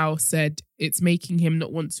and now said it's making him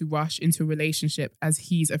not want to rush into a relationship as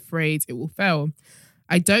he's afraid it will fail.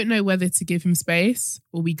 I don't know whether to give him space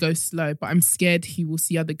or we go slow, but I'm scared he will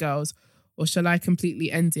see other girls, or shall I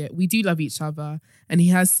completely end it? We do love each other and he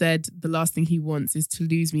has said the last thing he wants is to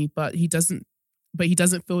lose me, but he doesn't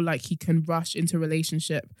feel like he can rush into a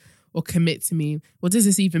relationship or commit to me. What does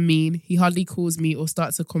this even mean? He hardly calls me or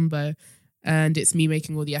starts a convo and it's me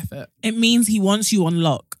making all the effort. It means he wants you on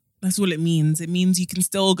lock. That's all it means. It means you can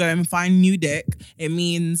still go and find new dick. It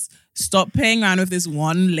means stop playing around with this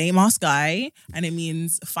one lame ass guy. And it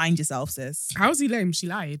means find yourself, sis. How's he lame? She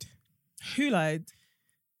lied. Who lied?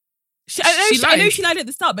 I know she lied at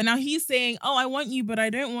the start, but now he's saying, oh, I want you, but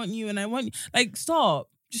I don't want you. And I want you. Like, stop.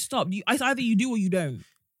 Just stop. It's either you do or you don't.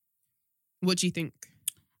 What do you think?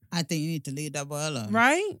 I think you need to leave that boy alone.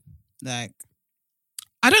 Right? Like,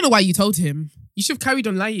 I don't know why you told him. You should have carried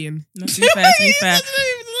on lying. No, to be fair.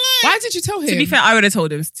 Why did you tell him? To be fair, I would have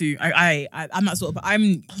told him too. I'm that sort of.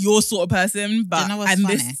 I'm your sort of person, but in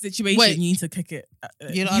this situation, you need to kick it.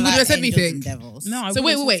 You would have said anything. No. So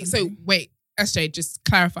wait. So wait, SJ, just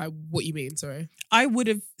clarify what you mean. Sorry. I would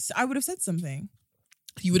have said something.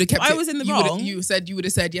 You would have kept. I was in the wrong. You would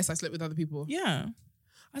have said yes. I slept with other people. Yeah.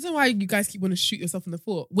 I don't know why you guys keep wanting to shoot yourself in the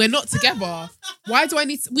foot. We're not together. Why do I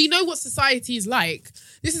need to? We know what society is like.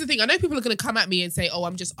 This is the thing. I know people are going to come at me and say, oh,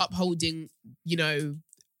 I'm just upholding,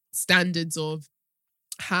 standards of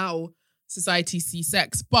how society sees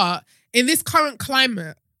sex. But in this current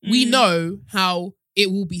climate, we know how it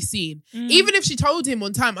will be seen. Even if she told him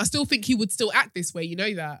on time, I still think he would still act this way. You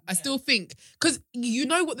know that? I still think, because you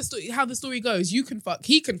know what how the story goes. He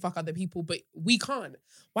can fuck other people, but we can't.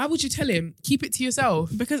 Why would you tell him? Keep it to yourself.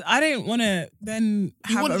 Because I don't want to then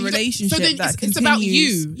have a relationship that continues. It's about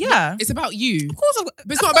you. Yeah. It's about you. Of course. But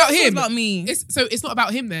it's not about him. It's about me. It's not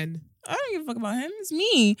about him then. I don't give a fuck about him. It's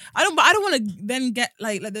me. I don't want to then get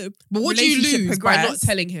like the But what do you lose progress by not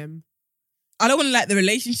telling him? I don't want to let the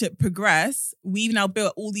relationship progress. We've now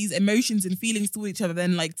built all these emotions and feelings toward each other.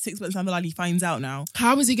 Then, like 6 months down the line, he finds out now.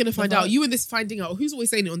 How is he going to find out? You and this finding out. Who's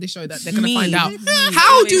always saying it on this show that they're going to Me. find out? Me.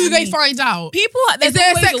 How do they find out? People, Is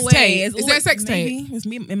there a sex tape? Is there a sex tape? It's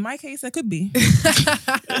me. In my case, there could be.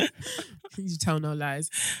 You tell no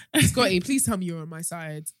lies. Scotty, please tell me you're on my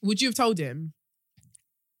side. Would you have told him?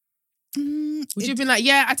 Would you have been like,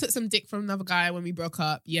 yeah, I took some dick from another guy when we broke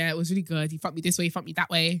up. Yeah, it was really good. He fucked me this way, he fucked me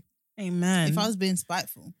that way. Amen. If I was being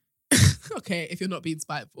spiteful. Okay, if you're not being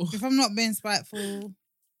spiteful. If I'm not being spiteful,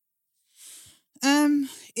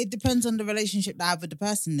 It depends on the relationship that I have with the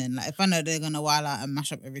person. Then, like, if I know they're gonna wild out and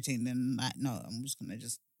mash up everything, then like, no, I'm just gonna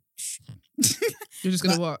just. You're just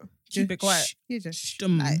gonna what? Keep it quiet. You just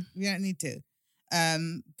like, you don't need to.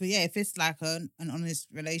 But yeah, if it's like an honest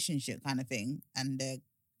relationship kind of thing, and they're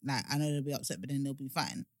like, I know they'll be upset, but then they'll be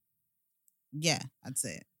fine. Yeah, I'd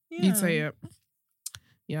say it. Yeah. You'd say it.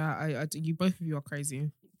 Yeah, you both of you are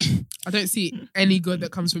crazy. I don't see any good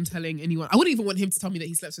that comes from telling anyone. I wouldn't even want him to tell me that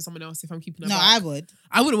he slept with someone else if I'm keeping. No, back. I would.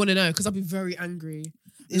 I wouldn't want to know because I'd be very angry.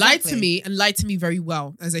 Exactly. Lie to me and lie to me very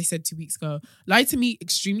well, as I said 2 weeks ago. Lie to me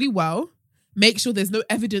extremely well. Make sure there's no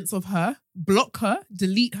evidence of her. Block her.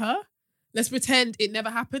 Delete her. Let's pretend it never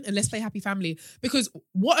happened and let's play happy family. Because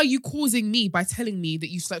what are you causing me by telling me that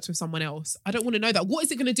you slept with someone else? I don't want to know that. What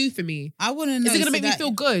is it going to do for me? I want to know. Is it going to make me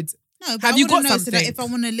feel good? No, but Have I you wanna got know something? so that if I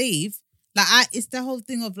want to leave, like, it's the whole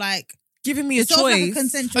thing of like Giving me a sort of like choice. a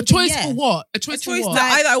consensual A choice thing, yeah. for what? A choice for what?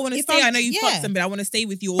 that either I want to if stay, I'm- I know you yeah. fucked somebody, I want to stay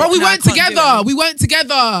with you. But we no, I weren't can't do together. it. We weren't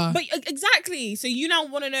together. But exactly. So you now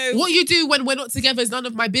want to know What you do when we're not together is none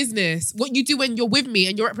of my business. What you do when you're with me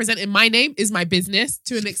and you're representing my name is my business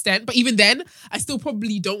to an extent. But even then, I still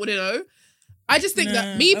probably don't want to know. I just think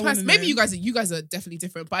that me I wanna personally, maybe know. you guys are definitely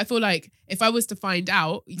different. But I feel like if I was to find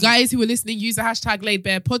out, you guys who are listening, use the hashtag Laid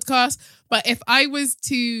Bare Podcast. But if I was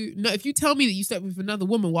to know, if you tell me that you slept with another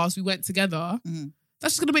woman whilst we went together,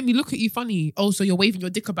 that's just gonna make me look at you funny. Oh, so you're waving your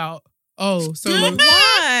dick about. Oh, so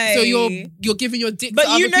why. so you're giving your dick. But to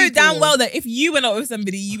you other know people. damn well that if you went out with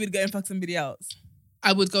somebody, you would go and fuck somebody else.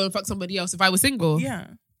 I would go and fuck somebody else if I was single. Yeah.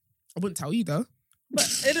 I wouldn't tell you though. But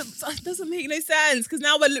it doesn't make no sense because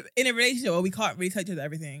now we're in a relationship where we can't really tell each other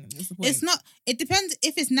everything. What's the point? It's not. It depends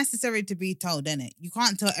if it's necessary to be told, innit? You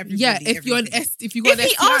can't tell everybody. Yeah, if you're an everything. if you got If an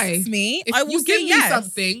he STI, asks me, if I will you give say me yes.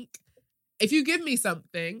 something, if you give me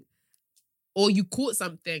something, or you caught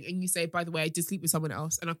something and you say, by the way, I did sleep with someone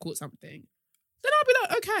else and I caught something, then I'll be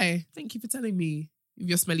like, okay, thank you for telling me with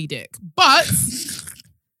your smelly dick. But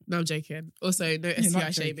no, I'm joking. Also, no You're STI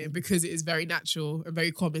not shaming joking. because it is very natural and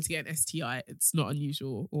very common to get an STI. It's not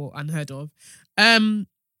unusual or unheard of.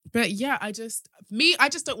 But yeah, I just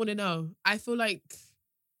don't want to know. I feel like,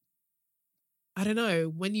 I don't know,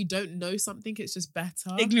 when you don't know something, it's just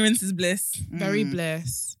better. Ignorance is bliss. Very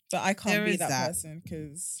bliss. But I can't There be is that that. person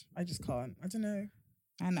because I just can't. I don't know.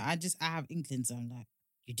 I know. I have inklings. So I'm like,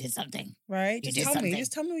 you did something. Right? You Just did tell me. something.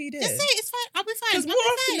 Just tell me what you did. Just say it's fine. I'll be fine. Because I'll more be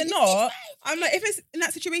often fine. than It's not, fine. I'm like, if it's in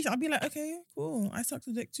that situation, I'll be like, okay, cool. I sucked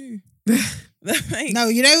a dick too. Like, No,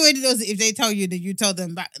 you know what it is? If they tell you that you tell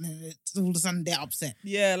them back, and then it's all of a sudden they're upset.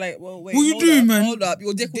 yeah, like, well, wait. What you hold doing, up, man? Hold up.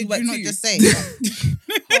 Your dick was Did wet you not too. just say?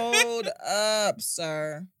 Hold up,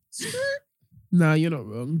 sir. No, you're not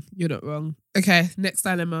wrong. You're not wrong. Okay, next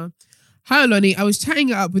dilemma. Hi, Oloni. I was chatting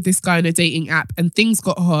it up with this guy on a dating app and things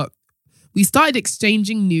got hot. We started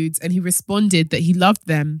exchanging nudes and he responded that he loved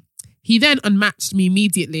them. He then unmatched me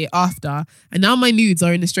immediately after, and now my nudes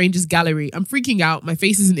are in a stranger's gallery. I'm freaking out. My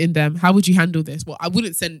face isn't in them. How would you handle this? Well, I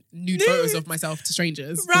wouldn't send nude photos of myself to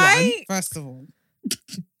strangers. for one. Right? First of all,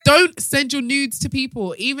 Don't send your nudes to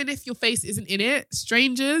people, even if your face isn't in it.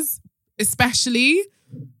 Strangers, especially,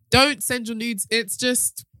 don't send your nudes. It's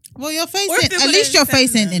just, well, your face Or if ain't, they're at gonna least your send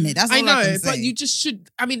face ain't them. in it. That's all I I know, can say. but you just should.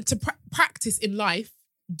 I mean, to practice in life,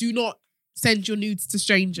 do not send your nudes to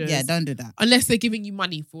strangers. Yeah, don't do that. Unless they're giving you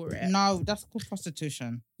money for it. No, that's called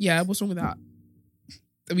prostitution. Yeah, what's wrong with that?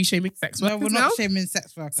 Are we shaming sex No, workers we're now? not shaming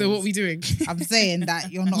sex workers. So what are we doing? I'm saying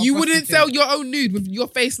that you're not. You a wouldn't prostitute. sell your own nude with your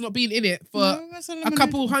face not being in it for No, that's all I'm a gonna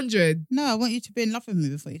couple do. hundred. No, I want you to be in love with me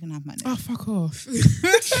before you can have my name. Oh, fuck off.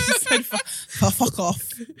 Fuck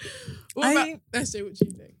off. What about, let's say what you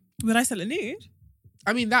think. Would I sell a nude?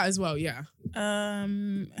 I mean, that as well, yeah. How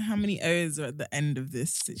many O's are at the end of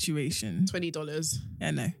this situation? $20.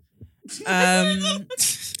 Yeah, no.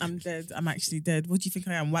 I'm dead. I'm actually dead. What do you think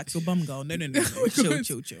I am? Wax your bum girl? No.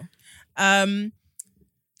 Chill. I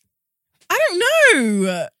don't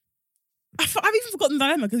know. I've even forgotten the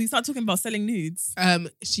dilemma because we started talking about selling nudes.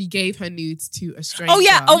 She gave her nudes to a stranger. Oh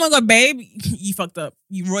yeah. Oh my god, babe, you fucked up.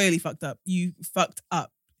 You royally fucked up. You fucked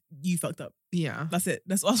up. Yeah. That's it.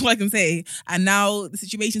 That's all I can say. And now the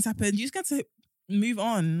situation's happened. You just got to move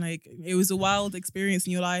on. Like it was a wild experience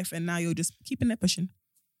in your life, and now you're just keeping it pushing.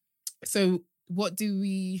 So what do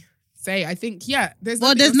we say? I think, yeah, there's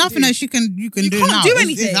Well, there's nothing else you can do can't now. do It's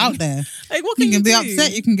anything. out there. Like what You can can be do?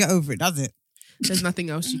 upset. You can get over it. That's it. There's nothing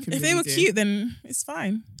else you can If really they were do. cute, then it's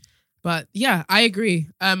fine. But yeah, I agree.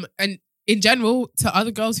 And in general, to other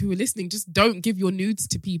girls who are listening, just don't give your nudes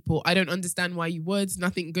to people. I don't understand why you would.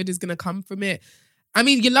 Nothing good is going to come from it. I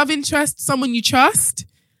mean, your love interest, someone you trust,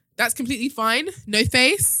 that's completely fine. No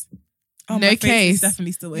face. Oh, no my face case. is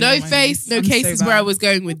definitely still in No on my face, nudes. no I'm case so is where I bad. was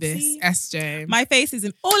going with this, Oopsie. SJ. My face is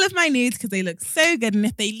in all of my nudes because they look so good, and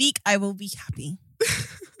if they leak, I will be happy.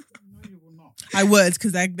 I would,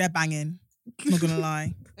 because they're banging. I'm not gonna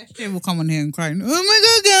lie. SJ will come on here and cry. Oh my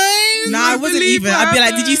god, guys! No, I wasn't believe even. what I'd be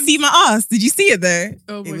like, "Did you happened." see my ass? Did you see it though?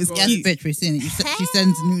 Oh it my was God. Yes, cute." bitch, we've seen it. She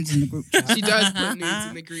sends nudes in the group chat. She does put nudes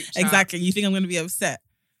in the group chat. Exactly. You think I'm gonna be upset?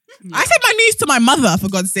 No. I sent my nudes to my mother, for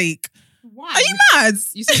God's sake. Why? Are you mad?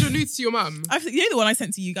 You sent your nudes to your mum? You know the one I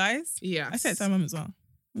sent to you guys? Yeah. I sent it to my mum as well. I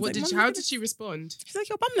was What like, did? "Mum, How look at did this." she respond? She's like,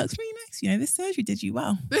 "Your bum looks really nice. You know, this surgery did you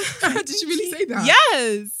well." Did she really say that?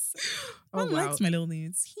 Yes. Oh, Mum wow. likes my little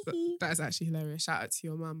nudes. That is actually hilarious. Shout out to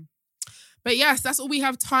your mum. But yes, that's all we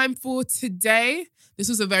have time for today. This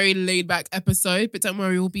was a very laid back episode, but don't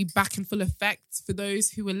worry, we'll be back in full effect for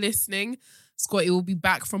those who are listening. Scotty will be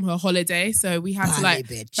back from her holiday, so we had to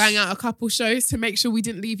bitch. bang out a couple shows to make sure we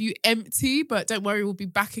didn't leave you empty. But don't worry, we'll be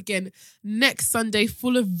back again next Sunday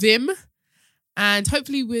full of vim, and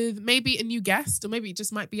hopefully with maybe a new guest, or maybe it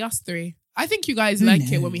just might be us three. I think you guys Who like it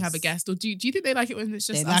when knows? we have a guest, or do you think they like it when it's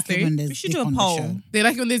just They us like it three? when there's We should dick do a on the poll. show. They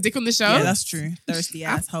like it when there's dick on the show? Yeah, that's true. Thirsty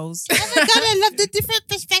assholes. Oh my god, I love the different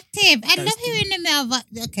perspective. I love hearing the male.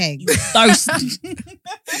 Okay.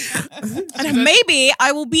 And maybe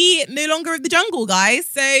I will be no longer at the jungle, guys.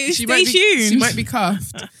 So stay tuned. She might be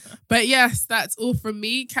cuffed. But yes, that's all from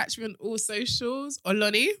me. Catch me on all socials.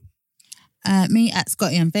 Oloni. Me at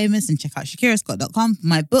Scotty Unfamous, and check out shakirascott.com for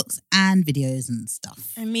my books and videos and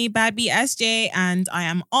stuff. And me, Bad B SJ, and I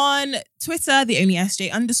am on Twitter, the only SJ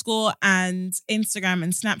 _ and Instagram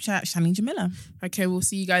and Snapchat, Shani Jamila. Okay, we'll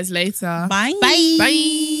see you guys later. Bye. Bye.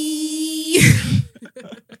 Bye.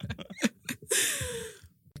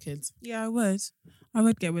 Kids. Yeah, I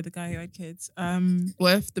would get with a guy who had kids.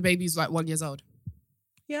 What if the baby's like 1 year old?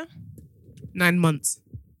 Yeah. 9 months.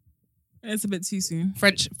 It's a bit too soon.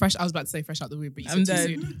 Fresh. I was about to say fresh out the womb, but you I'm said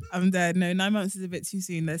too dead. soon. I'm dead. No, 9 months is a bit too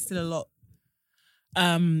soon. There's still a lot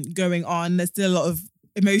going on. There's still a lot of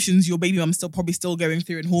emotions your baby mum's probably still going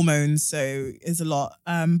through, and hormones. So it's a lot.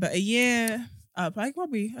 But a year, I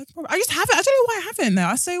just haven't. I don't know why I haven't though.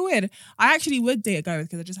 That's so weird. I actually would date a guy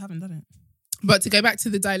because I just haven't done it. But to go back to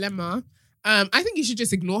the dilemma, I think you should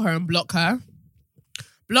just ignore her and block her.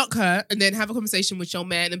 Block her and then have a conversation with your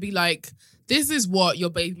man and be like, this is what your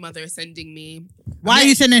baby mother is sending me. Why are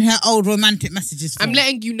you sending her old romantic messages for? I'm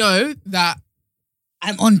letting you know that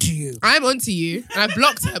I'm onto you. I'm onto you. And I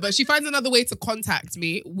blocked her, but she finds another way to contact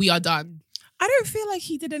me. We are done. I don't feel like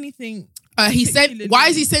he did anything. He said, particularly- why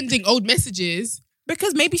is he sending old messages?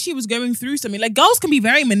 Because maybe she was going through something. Like, girls can be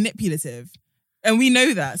very manipulative. And we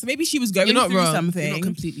know that. So maybe she was going You're not through wrong. something. You're not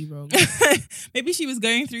completely wrong. Maybe she was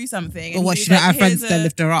going through something. Or and what, he she was don't have like, friends "Here's to a-"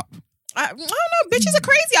 lift her up? I don't know. Bitches are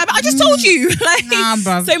crazy. I just told you. Like, Nah,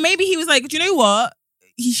 bruv. so maybe he was like, do you know what?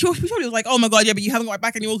 He probably was like, oh my God, yeah, but you haven't got my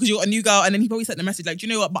back anymore because you're a new girl. And then he probably sent the message like, do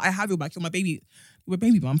you know what? But I have your back. You're my baby. You're a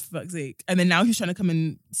baby mom, for fuck's sake. And then now she's trying to come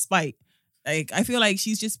and spite. Like, I feel like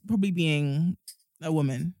she's just probably being a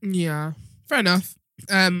woman. Yeah, fair enough.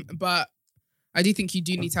 But I do think you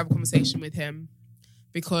do need to have a conversation with him,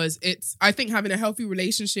 because I think having a healthy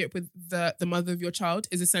relationship with the mother of your child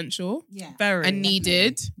is essential Yeah. Very. and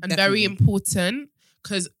needed and very Definitely. important.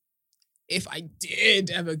 Because if I did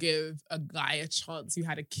ever give a guy a chance who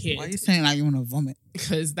had a kid, Why are you saying like you want to vomit?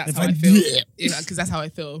 because that's If how I I feel. did. Because that's how I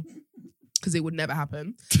feel. Because it would never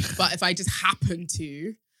happen. But if I just happened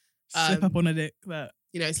to, Slip up on a dick. That.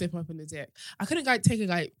 slip up on the dick, I couldn't take a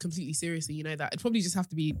guy completely seriously. You know that. It'd probably just have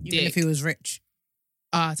to be Even dick. if he was rich.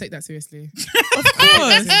 Take that seriously. Of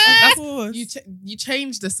course. That's- Of course. You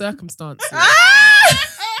changed the circumstances.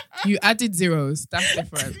 You added zeros. That's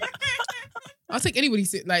different. I'll take anybody.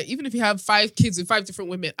 Like, even if you have 5 kids with 5 different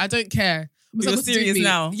women, I don't care. What's You're that got to do with serious me?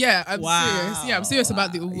 now? Yeah, I'm Wow. serious. Yeah, I'm serious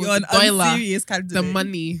about the You're an dollar, unserious candidate. the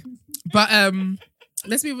money. But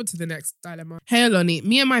let's move on to the next dilemma. Hey, Aloni.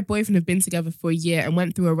 Me and my boyfriend have been together for a year and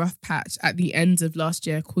went through a rough patch at the end of last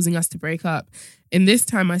year, causing us to break up. In this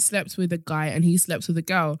time, I slept with a guy and he slept with a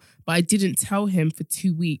girl, but I didn't tell him for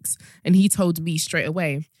 2 weeks, and he told me straight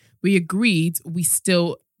away. We agreed we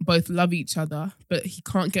still both love each other, but he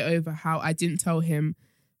can't get over how I didn't tell him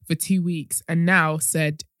for 2 weeks, and now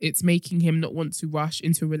said it's making him not want to rush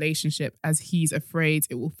into a relationship as he's afraid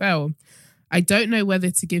it will fail. I don't know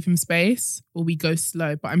whether to give him space or we go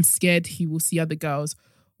slow, but I'm scared he will see other girls,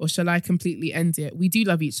 or shall I completely end it? We do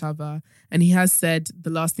love each other, and he has said the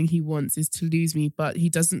last thing he wants is to lose me, but he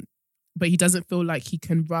doesn't feel like he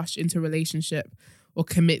can rush into a relationship or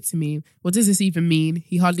commit to me. What does this even mean?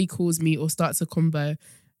 He hardly calls me or starts a combo,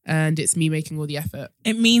 and it's me making all the effort.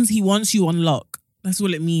 It means he wants you on lock. That's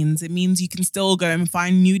all it means. It means you can still go and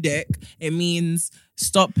find new dick. It means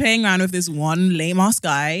stop playing around with this one lame ass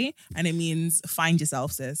guy. And it means find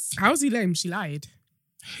yourself, sis. How's he lame? She lied.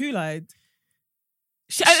 Who lied?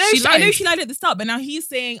 I know she lied at the start, but now he's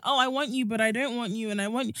saying, oh, I want you, but I don't want you, and I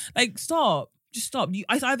want you. Like, stop. Just stop.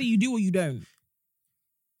 Either you do or you don't.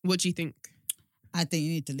 What do you think? I think you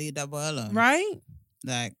need to leave that boy alone. Right?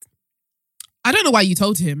 Like, I don't know why you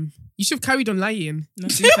told him. You should have carried on lying. No,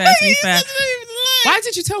 to be fair. Why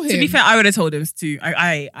did you tell him? To be fair, I would have told him too.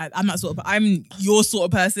 I'm that sort of. I'm your sort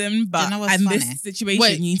of person, but you know what's in funny? this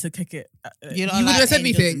situation, you need to kick it. you wouldn't have said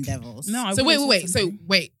anything. No. So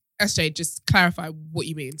wait. SJ, just clarify what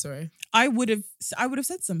you mean. Sorry. I would have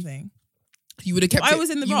said something. You would have kept. I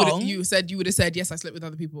was in the wrong. You would have said yes. I slept with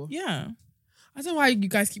other people. Yeah. I don't know why you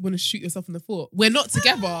guys keep wanting to shoot yourself in the foot. We're not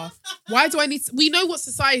together. Why do I need to? We know what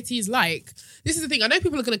society is like. This is the thing. I know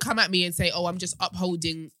people are going to come at me and say, oh, I'm just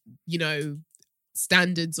upholding,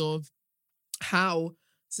 standards of how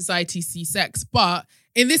society sees sex. But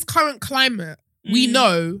in this current climate, we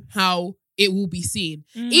know how it will be seen.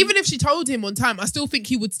 Even if she told him on time, I still think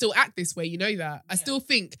he would still act this way. You know that? I still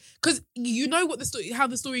think, because you know what how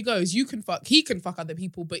the story goes. He can fuck other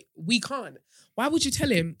people, but we can't. Why would you tell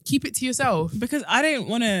him? Keep it to yourself. Because I don't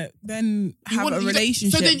want to then have a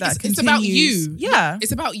relationship that continues. It's about you. Yeah.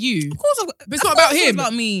 It's about you. Of course. But it's not about him. It's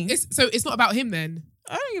about me. It's not about him then.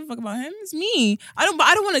 I don't give a fuck about him. It's me. I don't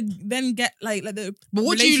want to then get like the But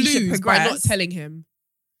what do you lose by not telling him?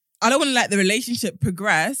 I don't want to let the relationship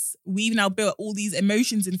progress. We've now built all these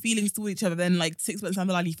emotions and feelings toward each other. Then, like 6 months down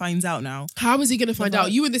the line, he finds out now. How is he going to find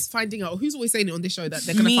out? You and this finding out. Who's always saying it on this show that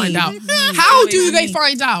they're going to find out? Me. How do they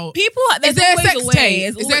find out? People, is there a sex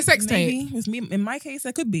tape? Is there a sex tape? With me, in my case,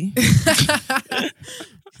 there could be.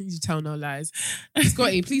 You tell no lies.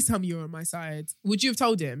 Scotty, please tell me you're on my side. Would you have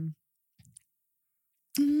told him?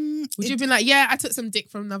 Would you have been like, yeah, I took some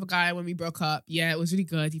dick from another guy when we broke up. Yeah, it was really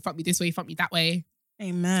good. He fucked me this way, he fucked me that way.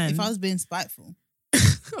 Amen. If I was being spiteful.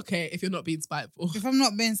 Okay, if you're not being spiteful. If I'm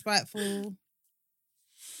not being spiteful,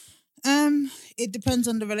 it depends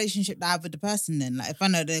on the relationship that I have with the person then. Like, if I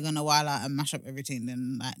know they're going to wild out and mash up everything,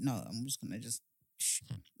 then like, no, I'm just going to just...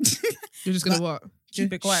 You're just going to what?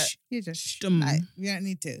 Keep it quiet. You just... Like, we don't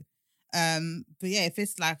need to. But yeah, if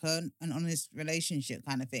it's like an honest relationship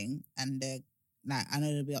kind of thing, and they're like, I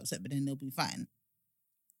know they'll be upset, but then they'll be fine.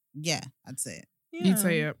 Yeah, I'd say it. Yeah. You'd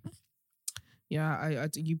say it. Yeah,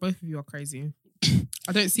 you both of you are crazy.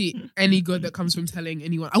 I don't see any good that comes from telling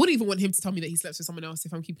anyone. I wouldn't even want him to tell me that he slept with someone else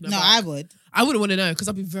if I'm keeping up. No, I would. I wouldn't want to know because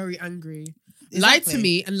I'd be very angry.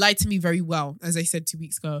 Exactly. Lie to me very well, as I said 2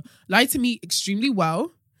 weeks ago. Lie to me extremely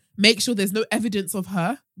well. Make sure there's no evidence of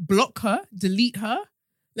her. Block her. Delete her.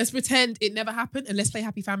 Let's pretend it never happened and let's play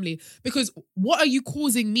happy family. Because what are you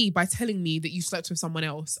causing me by telling me that you slept with someone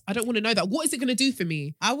else? I don't want to know that. What is it going to do for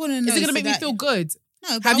me? I want to know. Is it going to make me feel good?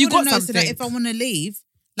 No, but have I you got know something? So that if I want to leave,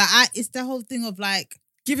 it's the whole thing of like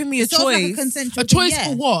giving me a choice. Like a consensual a choice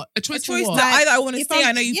thing, for what? A choice for what? That either I want to stay.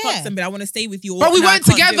 I know you fucked somebody. I want to stay with you. But we weren't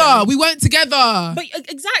together. We weren't together. But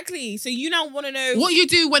exactly. So you now want to know what you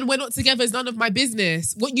do when we're not together is none of my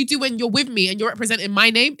business. What you do when you're with me and you're representing my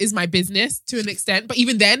name is my business to an extent. But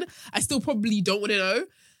even then, I still probably don't want to know.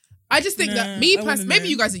 I just think that me personally, maybe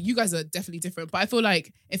you guys are definitely different, but I feel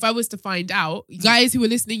like if I was to find out, you guys who are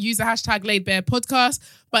listening, use the hashtag LaidBarePodcast. Podcast.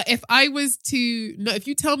 But if I was to, no, if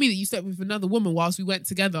you tell me that you slept with another woman whilst we went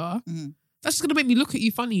together, that's just gonna make me look at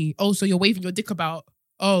you funny. Oh, so you're waving your dick about.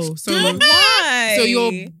 Oh, so why? So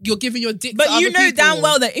you're giving your dick. But to you other know people. damn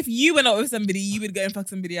well that if you went out with somebody, you would go and fuck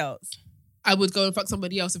somebody else. I would go and fuck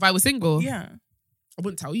somebody else if I was single. Yeah, I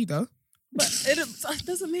wouldn't tell you though. But it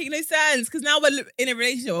doesn't make no sense because now we're in a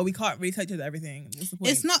relationship where we can't really tell each other everything. What's the point?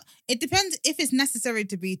 It's not. It depends if it's necessary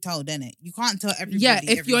to be told, innit? You can't tell everybody. Yeah,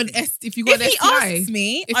 if you're if you got an STI, asks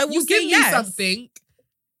me, if I will you give say me yes. something.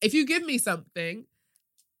 If you give me something,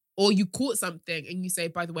 or you caught something, and you say,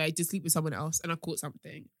 "By the way, I did sleep with someone else, and I caught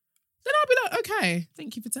something," then I'll be like, "Okay,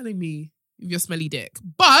 thank you for telling me your smelly dick."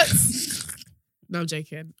 But no, I'm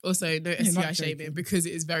joking. Also, no STI shaming because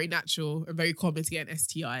it is very natural and very common to get an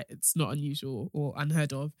STI. It's not unusual or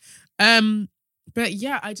unheard of. But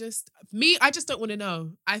yeah, I just don't want to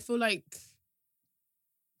know. I feel like,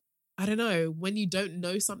 I don't know, when you don't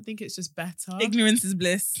know something, it's just better. Ignorance is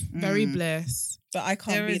bliss. Very bliss. But I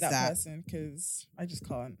can't There be is that that. person because I just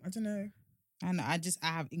can't. I don't know. I know. I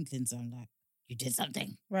have inklings. I'm like, you did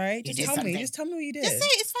something. Right? You Just did tell me. something. Just tell me what you did. Just say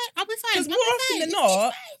it, it's fine. I'll be fine. Because more often than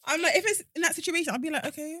not, I'm like, if it's in that situation, I'll be like,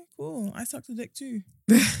 okay, cool. I sucked a dick too.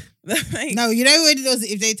 Like, No, you know what it is?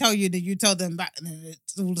 If they tell you that you tell them back, and then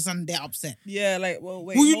all of a sudden they're upset. yeah, like, well,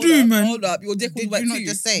 wait. What you hold doing, up, man? Hold up. Your dick was Did wet you not too.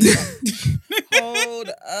 just say that? Hold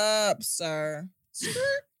up, sir.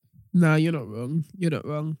 No, you're not wrong. You're not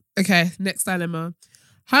wrong. Okay, next dilemma.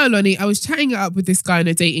 Hi, Oloni. I was chatting it up with this guy on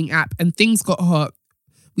a dating app and things got hot.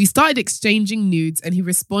 We started exchanging nudes and he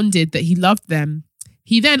responded that he loved them.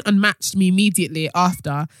 He then unmatched me immediately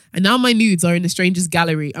after, and now my nudes are in a stranger's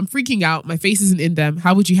gallery. I'm freaking out. My face isn't in them.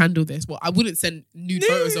 How would you handle this? Well, I wouldn't send nude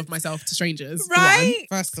photos of myself to strangers. Right?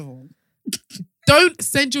 First of all, don't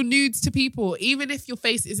send your nudes to people, even if your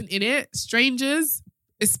face isn't in it. Strangers,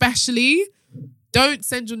 especially, don't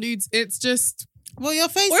send your nudes. It's just... Well, your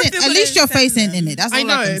face ain't, at least your face ain't in it. That's all I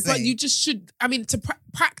know, can say. but you just should... I mean, to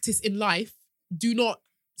practice in life, do not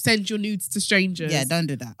send your nudes to strangers. Yeah, don't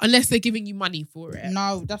do that. Unless they're giving you money for it.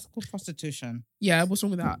 No, that's called prostitution. Yeah, what's wrong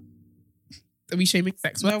with that? Are we shaming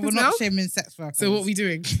sex workers No, we're not shaming sex workers. So what are we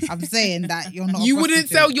doing? I'm saying that you're not You wouldn't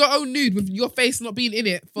sell your own nude with your face not being in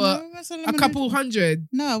it for a couple hundred.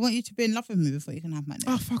 No, I want you to be in love with me before you can have my nude.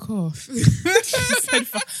 Oh, fuck off.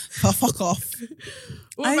 Fuck off.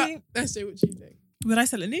 What about, let's say what you think. Would I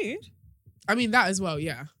sell a nude? I mean, that as well,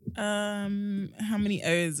 yeah. How many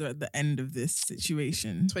O's are at the end of this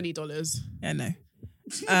situation? $20. Yeah, no.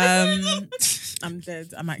 I'm dead.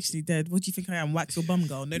 I'm actually dead. What do you think I am? Wax your bum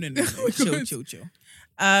girl? No. Chill.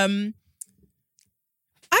 I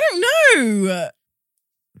don't know.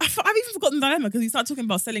 I've even forgotten the dilemma because we started talking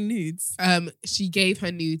about selling nudes. She gave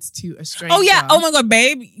her nudes to a stranger. Oh yeah. Oh my god,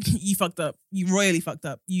 babe. You fucked up. You royally fucked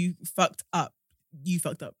up. You fucked up.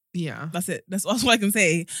 Yeah. That's it. That's all I can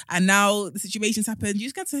say. And now the situation's happened. You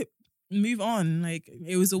just got to move on. Like,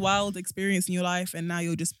 it was a wild experience in your life and now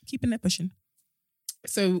you're just keeping it pushing.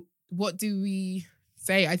 So what do we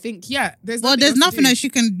say? I think, yeah, there's nothing else you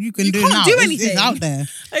can do now. You can't do anything. It's out there.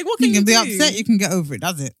 Like, what can you can be do? upset, you can get over it.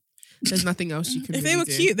 That's it. There's nothing else you can If really they were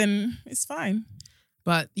do. cute, then it's fine.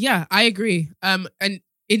 But yeah, I agree. And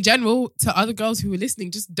in general, to other girls who are listening,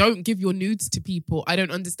 just don't give your nudes to people. I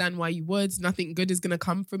don't understand why you would. Nothing good is going to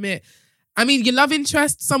come from it. I mean, your love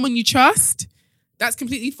interest, someone you trust, that's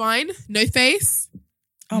completely fine. No face.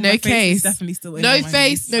 Oh, no my face case. is definitely still in No all my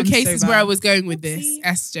face, nudes. no I'm case so is where I bad. was going with this, Oopsie.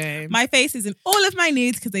 SJ. My face is in all of my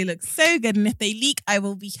nudes because they look so good, and if they leak, I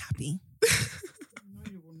will be happy. No,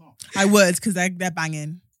 you will not. I would because they're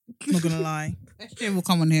banging. I'm not gonna lie. SJ will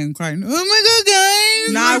come on here and cry. Oh my god,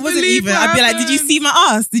 guys! No, I wasn't even. I'd be like, "Did you see my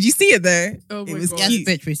ass? Did you see it though? Oh it my was God. Yes, cute."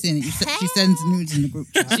 bitch, we're seeing it. She sends nudes in the group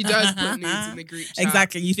chat. She does put nudes in the group chat.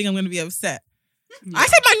 Exactly. You think I'm gonna be upset? Yeah. I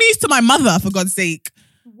sent my nudes to my mother, for God's sake.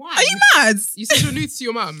 Why? Are you mad? You sent your nudes to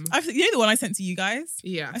your mum? You know the one I sent to you guys?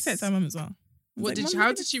 Yeah. I sent it to my mum as well.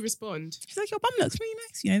 How did she respond? She's like, your bum looks really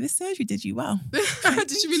nice. You know, this surgery did you well.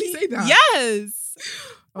 Did she really say that? Yes.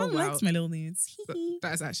 Oh, Mum wow. likes my little nudes.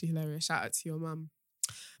 That is actually hilarious. Shout out to your mum.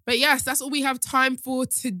 But yes, that's all we have time for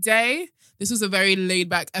today. This was a very laid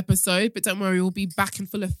back episode, but don't worry, we'll be back in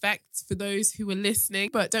full effect for those who are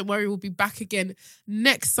listening. But don't worry, we'll be back again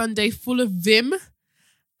next Sunday full of vim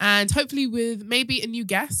and hopefully with maybe a new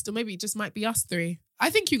guest, or maybe it just might be us three. I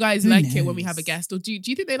think you guys like it when we have a guest, or do you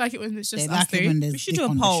think they like it when it's just They us like three? it when there's We should dick do a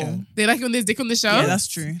on the poll. show. They like it when there's dick on the show? Yeah, that's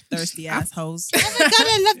true. Thirsty assholes. Oh my god,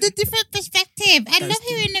 I love the different perspective. I love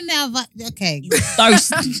hearing the male voice. Okay.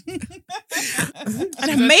 Thirsty.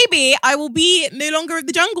 And maybe I will be no longer at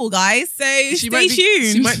the jungle, guys. So stay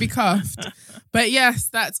tuned. She might be cuffed. But yes,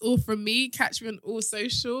 that's all from me. Catch me on all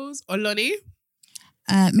socials. Oloni.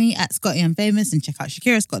 Me at Scotty and Famous, and check out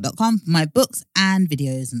ShakiraScott.com for my books and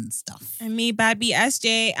videos and stuff. And me, Bad B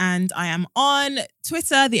SJ, and I am on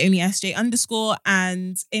Twitter, the only SJ _,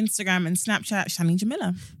 and Instagram and Snapchat, Shani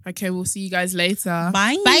Jamila. Okay, we'll see you guys later.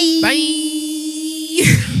 Bye. Bye.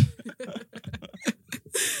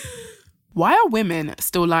 Why are women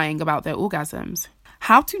still lying about their orgasms?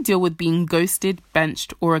 How to deal with being ghosted,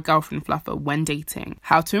 benched, or a girlfriend fluffer when dating.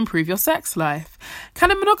 How to improve your sex life. Can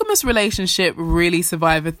a monogamous relationship really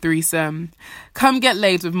survive a threesome? Come get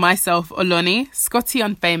laid with myself, Oloni, Scotty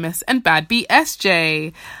Unfamous, and Bad B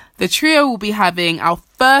SJ. The trio will be having our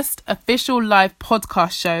first official live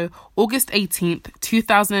podcast show August 18th,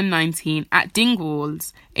 2019 at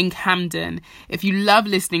Dingwalls in Camden. If you love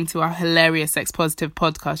listening to our hilarious Sex Positive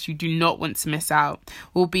podcast, you do not want to miss out.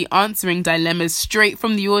 We'll be answering dilemmas straight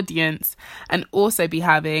from the audience and also be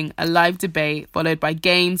having a live debate followed by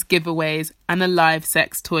games, giveaways, and a live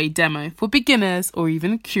sex toy demo for beginners or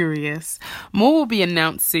even curious. More will be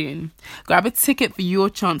announced soon. Grab a ticket for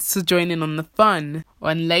your chance to join in on the fun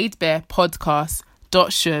on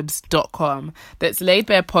laidbarepodcast.shubs.com. That's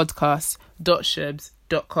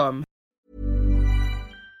laidbarepodcast.shubs.com.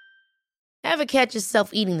 Ever catch yourself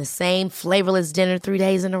eating the same flavorless dinner 3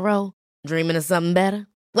 days in a row? Dreaming of something better?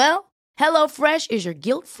 Well, HelloFresh is your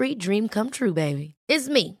guilt-free dream come true, baby. It's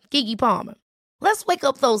me, Keke Palmer. Let's wake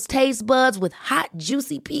up those taste buds with hot,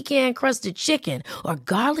 juicy pecan-crusted chicken or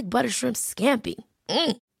garlic butter shrimp scampi.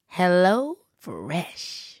 Hello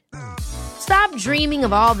Fresh. Stop dreaming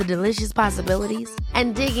of all the delicious possibilities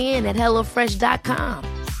and dig in at HelloFresh.com.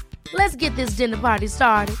 Let's get this dinner party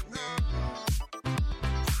started.